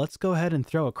well. Let's go ahead and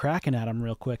throw a Kraken at him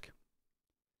real quick.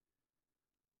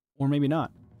 Or maybe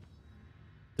not.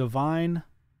 Divine.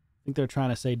 I think they're trying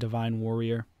to say Divine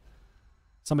Warrior.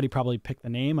 Somebody probably picked the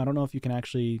name. I don't know if you can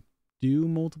actually do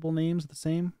multiple names the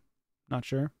same. Not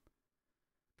sure.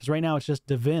 Because right now it's just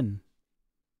Divin.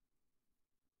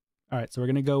 All right, so we're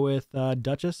going to go with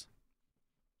Duchess.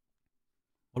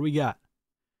 What do we got?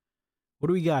 What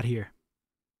do we got here?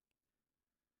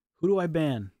 Who do I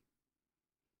ban?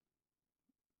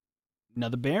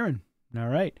 Another Baron. All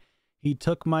right. He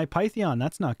took my Pythion.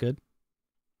 That's not good.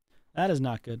 That is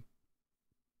not good.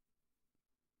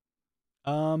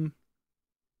 I'm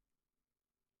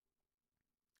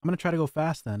going to try to go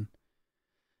fast then.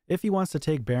 If he wants to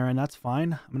take Baron, that's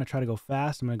fine. I'm going to try to go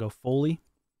fast. I'm going to go Foley.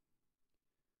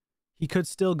 He could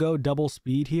still go double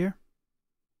speed here.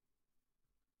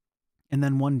 And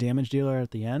then 1 damage dealer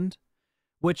at the end,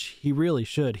 which he really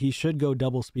should. He should go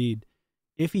double speed.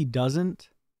 If he doesn't,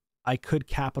 I could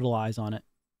capitalize on it.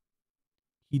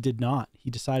 He did not. He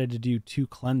decided to do 2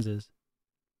 cleanses.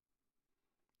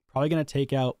 Probably going to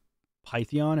take out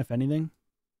Pythion, if anything.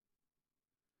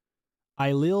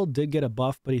 Ailil did get a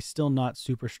buff, but he's still not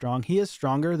super strong. He is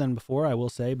stronger than before, I will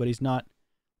say, but he's not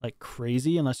like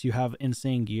crazy unless you have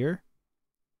insane gear.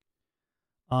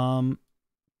 So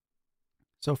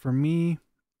for me,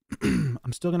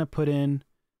 I'm still going to put in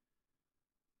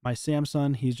my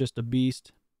Samson. He's just a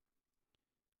beast.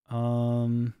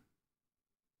 As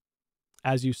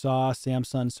you saw,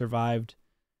 Samson survived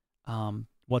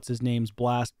what's his name's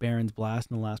blast, Baron's blast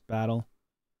in the last battle.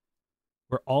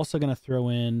 We're also going to throw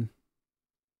in,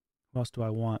 who else do I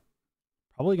want?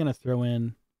 Probably going to throw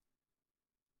in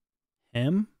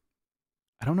him.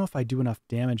 I don't know if I do enough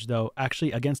damage though.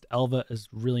 Actually, against Elva is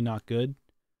really not good.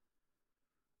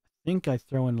 I think I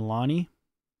throw in Lonnie.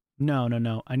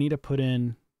 No. I need to put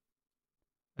in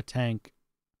a tank.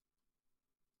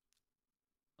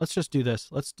 Let's just do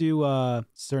this. Let's do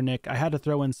Sir Nick. I had to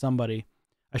throw in somebody.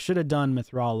 I should have done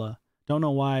Mithrala. Don't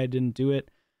know why I didn't do it.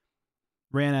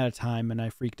 Ran out of time and I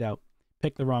freaked out.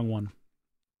 Picked the wrong one.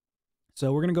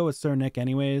 So we're going to go with Sir Nick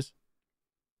anyways.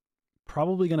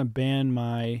 Probably going to ban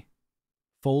my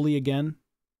Foley again.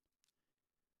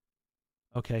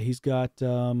 Okay, he's got...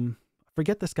 I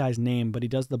forget this guy's name, but he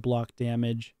does the block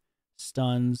damage,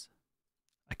 stuns.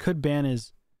 I could ban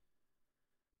his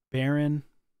Baron.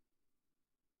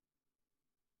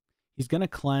 He's going to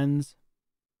cleanse.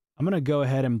 I'm going to go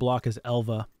ahead and block his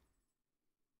Elva.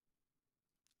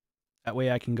 That way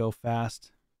I can go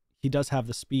fast. He does have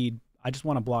the speed. I just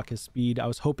want to block his speed. I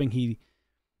was hoping he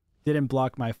didn't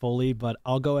block my Foley, but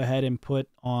I'll go ahead and put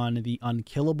on the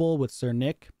Unkillable with Sir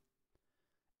Nick.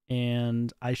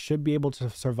 And I should be able to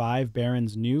survive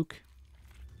Baron's nuke.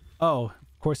 Oh,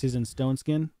 of course he's in Stone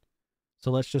Skin. So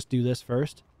let's just do this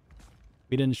first.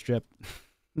 We didn't strip.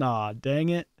 Nah, dang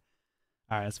it.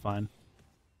 Alright, that's fine.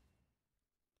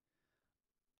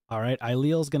 Alright,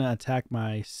 Ailil's going to attack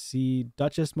my Sea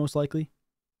Duchess, most likely.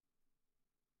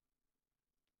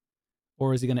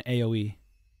 Or is he going to AoE?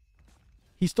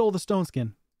 He stole the Stone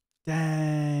Skin.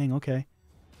 Dang, okay.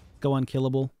 Go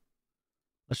Unkillable.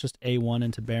 Let's just A1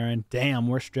 into Baron. Damn,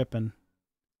 we're stripping.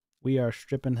 We are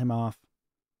stripping him off.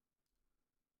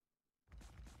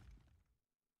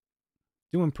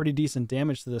 Doing pretty decent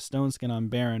damage to the Stone Skin on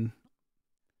Baron.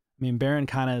 I mean, Baron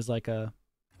kind of is like a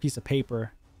piece of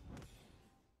paper.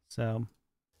 So.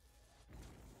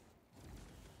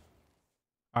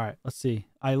 Alright, let's see.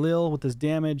 Ailil with his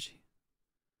damage.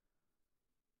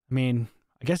 I mean,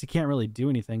 I guess he can't really do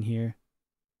anything here.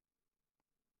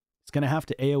 He's going to have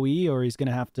to AoE or he's going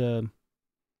to have to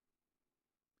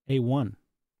A1.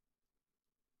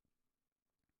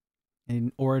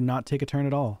 Or not take a turn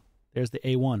at all. There's the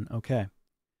A1. Okay.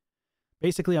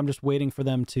 Basically, I'm just waiting for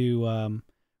them to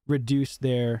reduce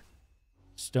their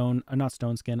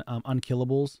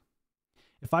unkillables.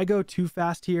 If I go too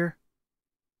fast here,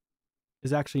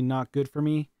 is actually not good for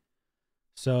me.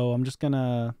 So I'm just going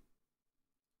to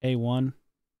A1.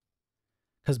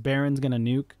 Because Baron's going to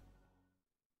nuke.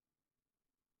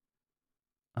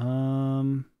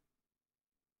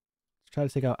 Let's try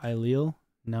to take out Ailil.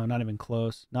 No, not even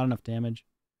close. Not enough damage.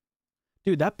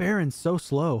 Dude, that Baron's so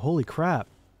slow. Holy crap.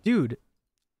 Dude,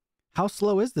 how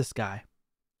slow is this guy?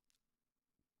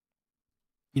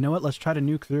 You know what? Let's try to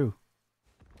nuke through.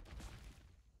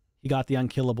 He got the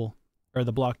unkillable. Or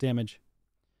the block damage.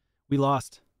 We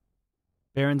lost.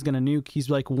 Baron's gonna nuke. He's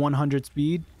like 100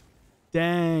 speed.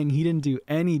 Dang, he didn't do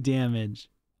any damage.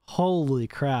 Holy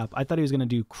crap. I thought he was gonna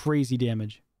do crazy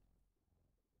damage.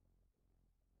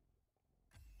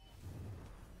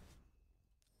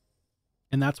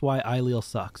 And that's why Ailil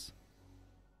sucks.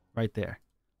 Right there.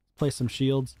 Play some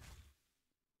shields.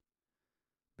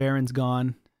 Baron's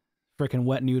gone. Frickin'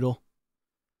 wet noodle.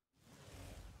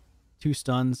 2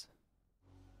 stuns.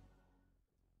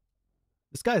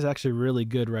 This guy's actually really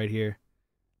good right here.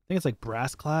 I think it's like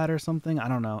Brassclad or something. I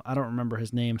don't know. I don't remember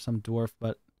his name. Some dwarf,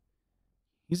 but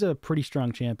he's a pretty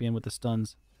strong champion with the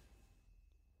stuns.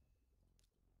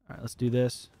 Alright, let's do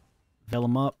this. Veil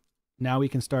him up. Now we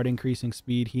can start increasing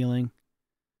speed, healing.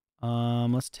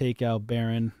 Let's take out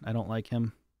Baron. I don't like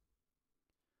him.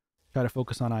 Try to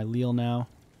focus on Ailil now.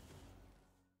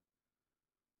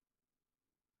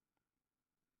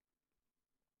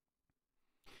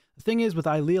 The thing is with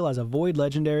Aileel as a Void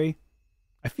Legendary,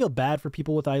 I feel bad for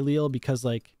people with Aileel because,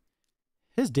 like,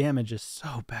 his damage is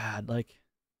so bad. Like,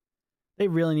 they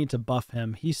really need to buff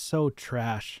him. He's so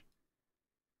trash.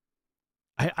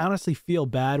 I honestly feel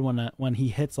bad when he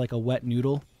hits like a wet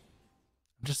noodle.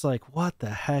 I'm just like, what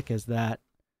the heck is that?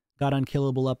 Got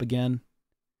unkillable up again.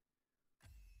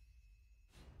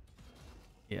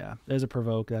 Yeah, there's a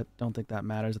provoke. I don't think that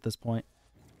matters at this point.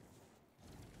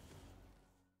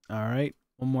 All right,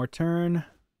 one more turn.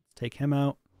 Let's take him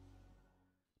out.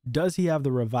 Does he have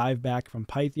the revive back from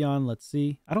Pythion? Let's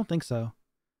see. I don't think so.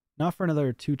 Not for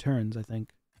another 2 turns, I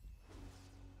think.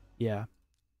 Yeah.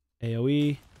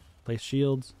 AoE. Place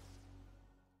shields.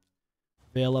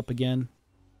 Veil up again.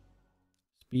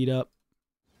 Speed up.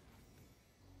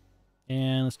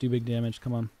 And let's do big damage.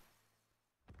 Come on.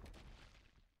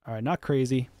 Alright, not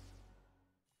crazy.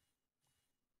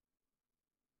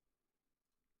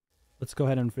 Let's go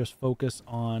ahead and just focus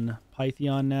on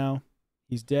Pythion now.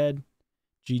 He's dead.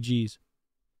 GG's.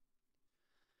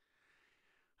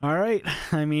 Alright,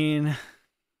 I mean,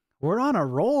 we're on a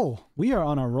roll. We are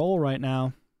on a roll right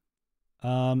now.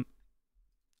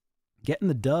 Getting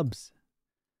the dubs.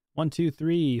 1, 2,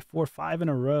 3, 4, 5 in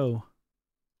a row.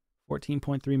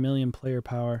 14.3 million player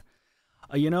power.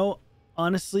 You know,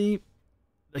 honestly,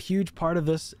 a huge part of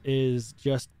this is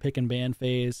just pick and ban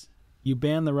phase. You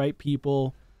ban the right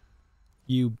people,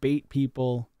 you bait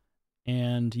people,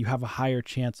 and you have a higher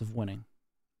chance of winning.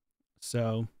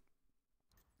 So,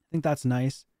 I think that's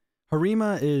nice.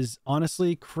 Harima is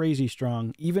honestly crazy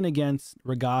strong, even against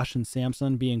Ragash and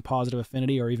Samson being positive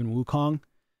affinity or even Wukong.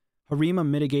 Harima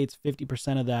mitigates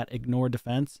 50% of that ignore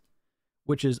defense,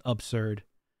 which is absurd.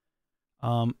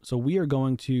 So we are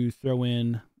going to throw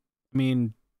in, I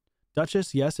mean,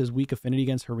 Duchess, yes, is weak affinity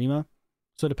against Harima.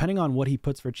 So depending on what he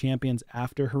puts for champions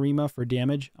after Harima for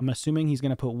damage, I'm assuming he's going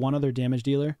to put one other damage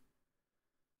dealer.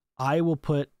 I will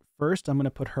put, first I'm going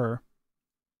to put her.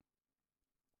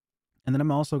 And then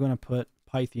I'm also going to put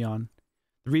Pythion.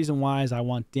 The reason why is I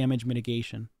want damage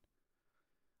mitigation.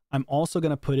 I'm also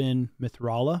going to put in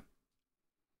Mithrala.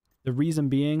 The reason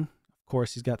being, of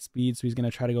course, he's got speed, so he's going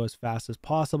to try to go as fast as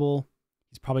possible.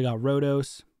 He's probably got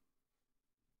Rhodos.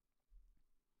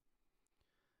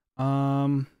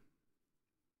 So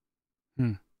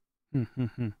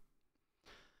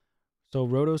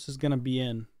Rhodos is going to be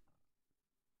in.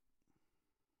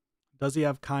 Does he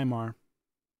have Kymar?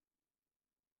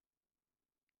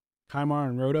 Kymar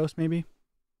and Rhodos, maybe?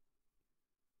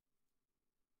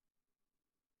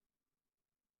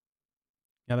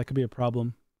 Yeah, that could be a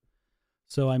problem.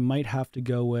 So I might have to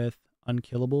go with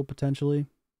Unkillable, potentially.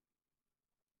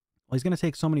 Well, he's going to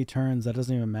take so many turns, that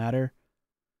doesn't even matter.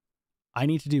 I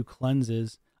need to do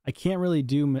cleanses. I can't really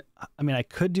do... I mean, I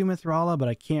could do Mithrala, but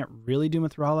I can't really do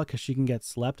Mithrala because she can get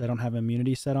slept. I don't have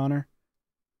immunity set on her.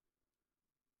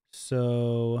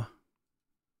 So...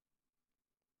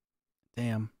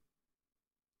 Damn.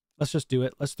 Let's just do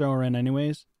it. Let's throw her in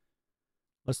anyways.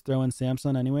 Let's throw in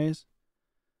Samson anyways.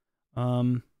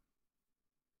 I'm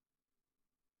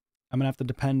going to have to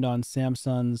depend on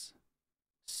Samson's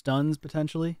stuns,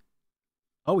 potentially.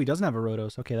 Oh, he doesn't have a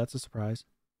Rhodos. Okay, that's a surprise.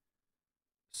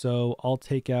 So I'll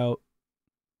take out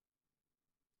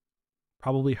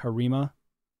probably Harima.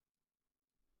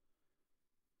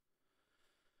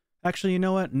 Actually, you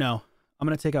know what? No. I'm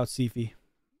going to take out Sifi.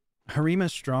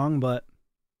 Harima's strong, but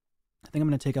I think I'm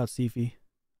going to take out Sifi.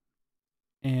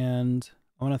 And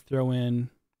I want to throw in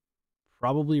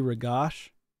probably Ragash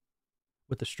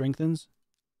with the strengthens.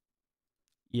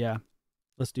 Yeah,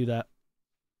 let's do that.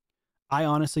 I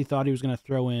honestly thought he was going to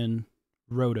throw in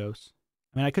Rhodos.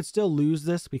 I mean, I could still lose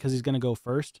this because he's going to go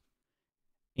first.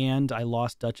 And I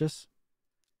lost Duchess.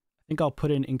 I think I'll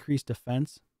put in increased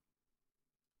defense.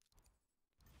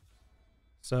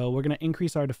 So we're going to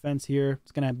increase our defense here.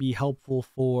 It's going to be helpful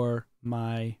for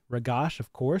my Ragash,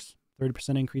 of course.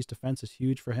 30% increased defense is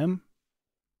huge for him.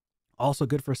 Also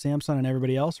good for Samson and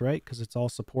everybody else, right? Because it's all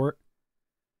support.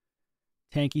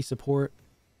 Tanky support.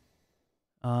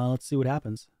 Let's see what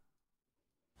happens.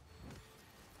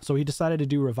 So he decided to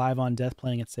do Revive on Death,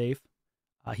 playing it safe.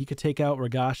 He could take out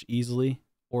Ragash easily,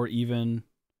 or even...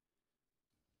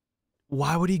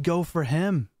 Why would he go for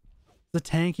him? The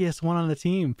tankiest one on the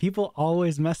team. People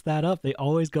always mess that up. They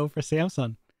always go for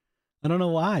Samson. I don't know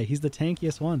why. He's the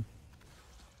tankiest one.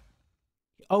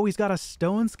 Oh, he's got a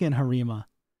Stone Skin Harima.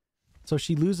 So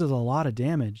she loses a lot of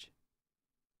damage.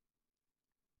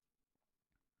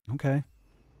 Okay.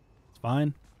 It's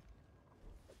fine.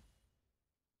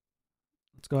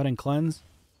 Let's go ahead and cleanse.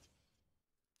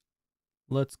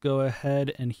 Let's go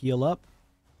ahead and heal up.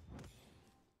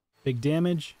 Big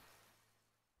damage.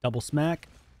 Double smack.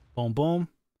 Boom, boom.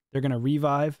 They're going to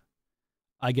revive.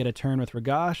 I get a turn with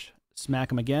Ragash.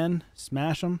 Smack him again.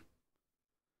 Smash him.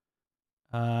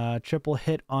 Triple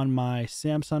hit on my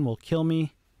Samson will kill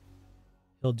me.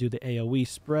 He'll do the AoE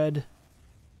spread.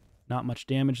 Not much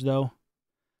damage, though.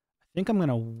 I think I'm going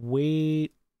to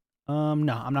wait. No, I'm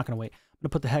not going to wait. I'm going to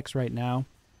put the Hex right now.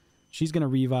 She's going to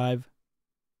revive.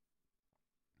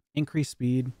 Increase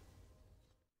speed.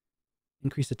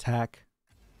 Increase attack.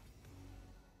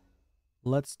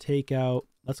 Let's take out...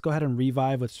 Let's go ahead and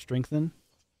revive with Strengthen.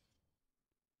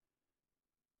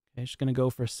 Okay, just going to go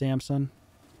for Samson.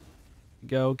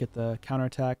 Go, get the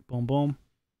counterattack. Boom, boom.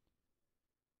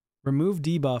 Remove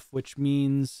debuff, which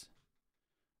means...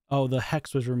 Oh, the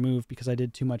Hex was removed because I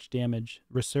did too much damage.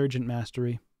 Resurgent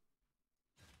Mastery.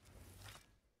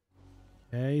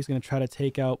 Okay, he's going to try to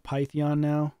take out Pythion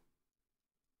now.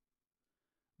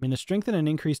 I mean, the Strengthen and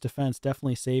Increased Defense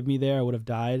definitely saved me there. I would have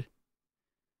died.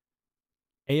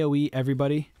 AoE,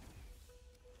 everybody.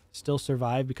 Still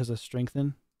survive because of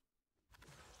Strengthen.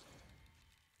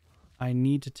 I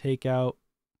need to take out...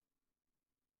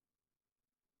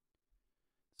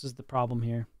 This is the problem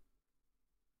here.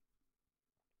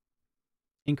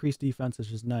 Increased defense is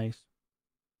just nice.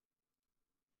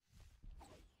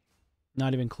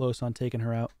 Not even close on taking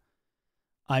her out.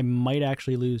 I might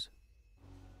actually lose.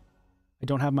 I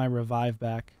don't have my revive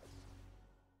back.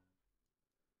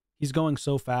 He's going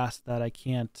so fast that I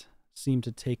can't seem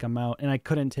to take him out. And I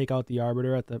couldn't take out the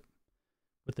Arbiter at the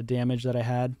with the damage that I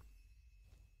had.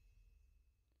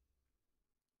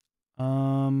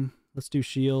 Let's do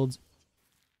shields.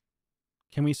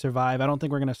 Can we survive? I don't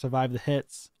think we're going to survive the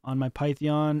hits on my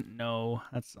Pythion. No,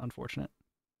 that's unfortunate.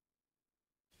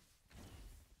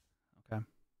 Okay.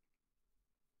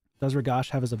 Does Ragash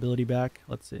have his ability back?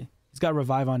 Let's see. He's got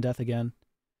Revive on Death again.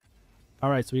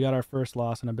 Alright, so we got our first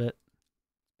loss in a bit.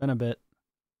 It's been a bit.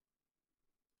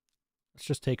 Let's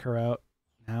just take her out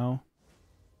now.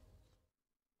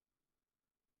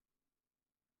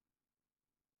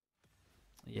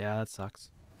 Yeah, that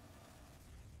sucks.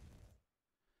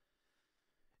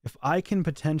 If I can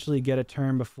potentially get a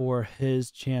turn before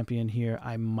his champion here,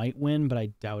 I might win, but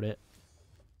I doubt it.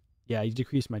 Yeah, you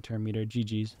decreased my turn meter.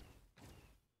 GG's.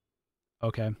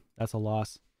 Okay, that's a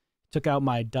loss. Took out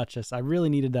my Duchess. I really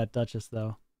needed that Duchess,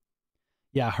 though.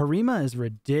 Yeah, Harima is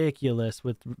ridiculous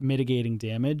with mitigating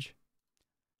damage.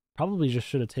 Probably just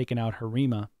should have taken out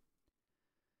Harima.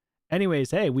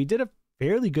 Anyways, hey, we did a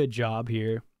fairly good job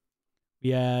here. We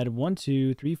had 1,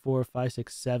 2, 3, 4, 5,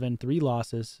 6, 7, 3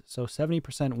 losses. So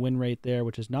 70% win rate there,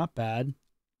 which is not bad.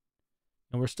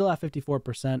 And we're still at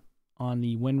 54% on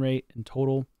the win rate in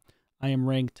total. I am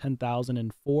ranked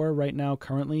 10,004 right now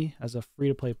currently as a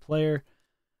free-to-play player.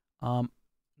 Not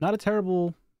a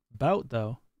terrible bout,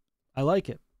 though. I like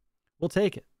it. We'll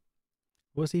take it.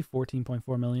 What was he?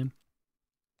 14.4 million.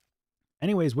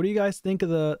 Anyways, what do you guys think of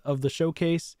the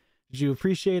showcase? Did you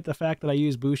appreciate the fact that I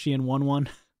used Bushi in 1-1?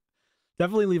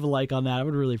 Definitely leave a like on that. I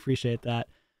would really appreciate that.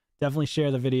 Definitely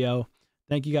share the video.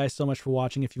 Thank you guys so much for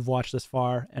watching if you've watched this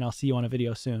far, and I'll see you on a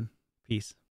video soon.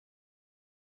 Peace.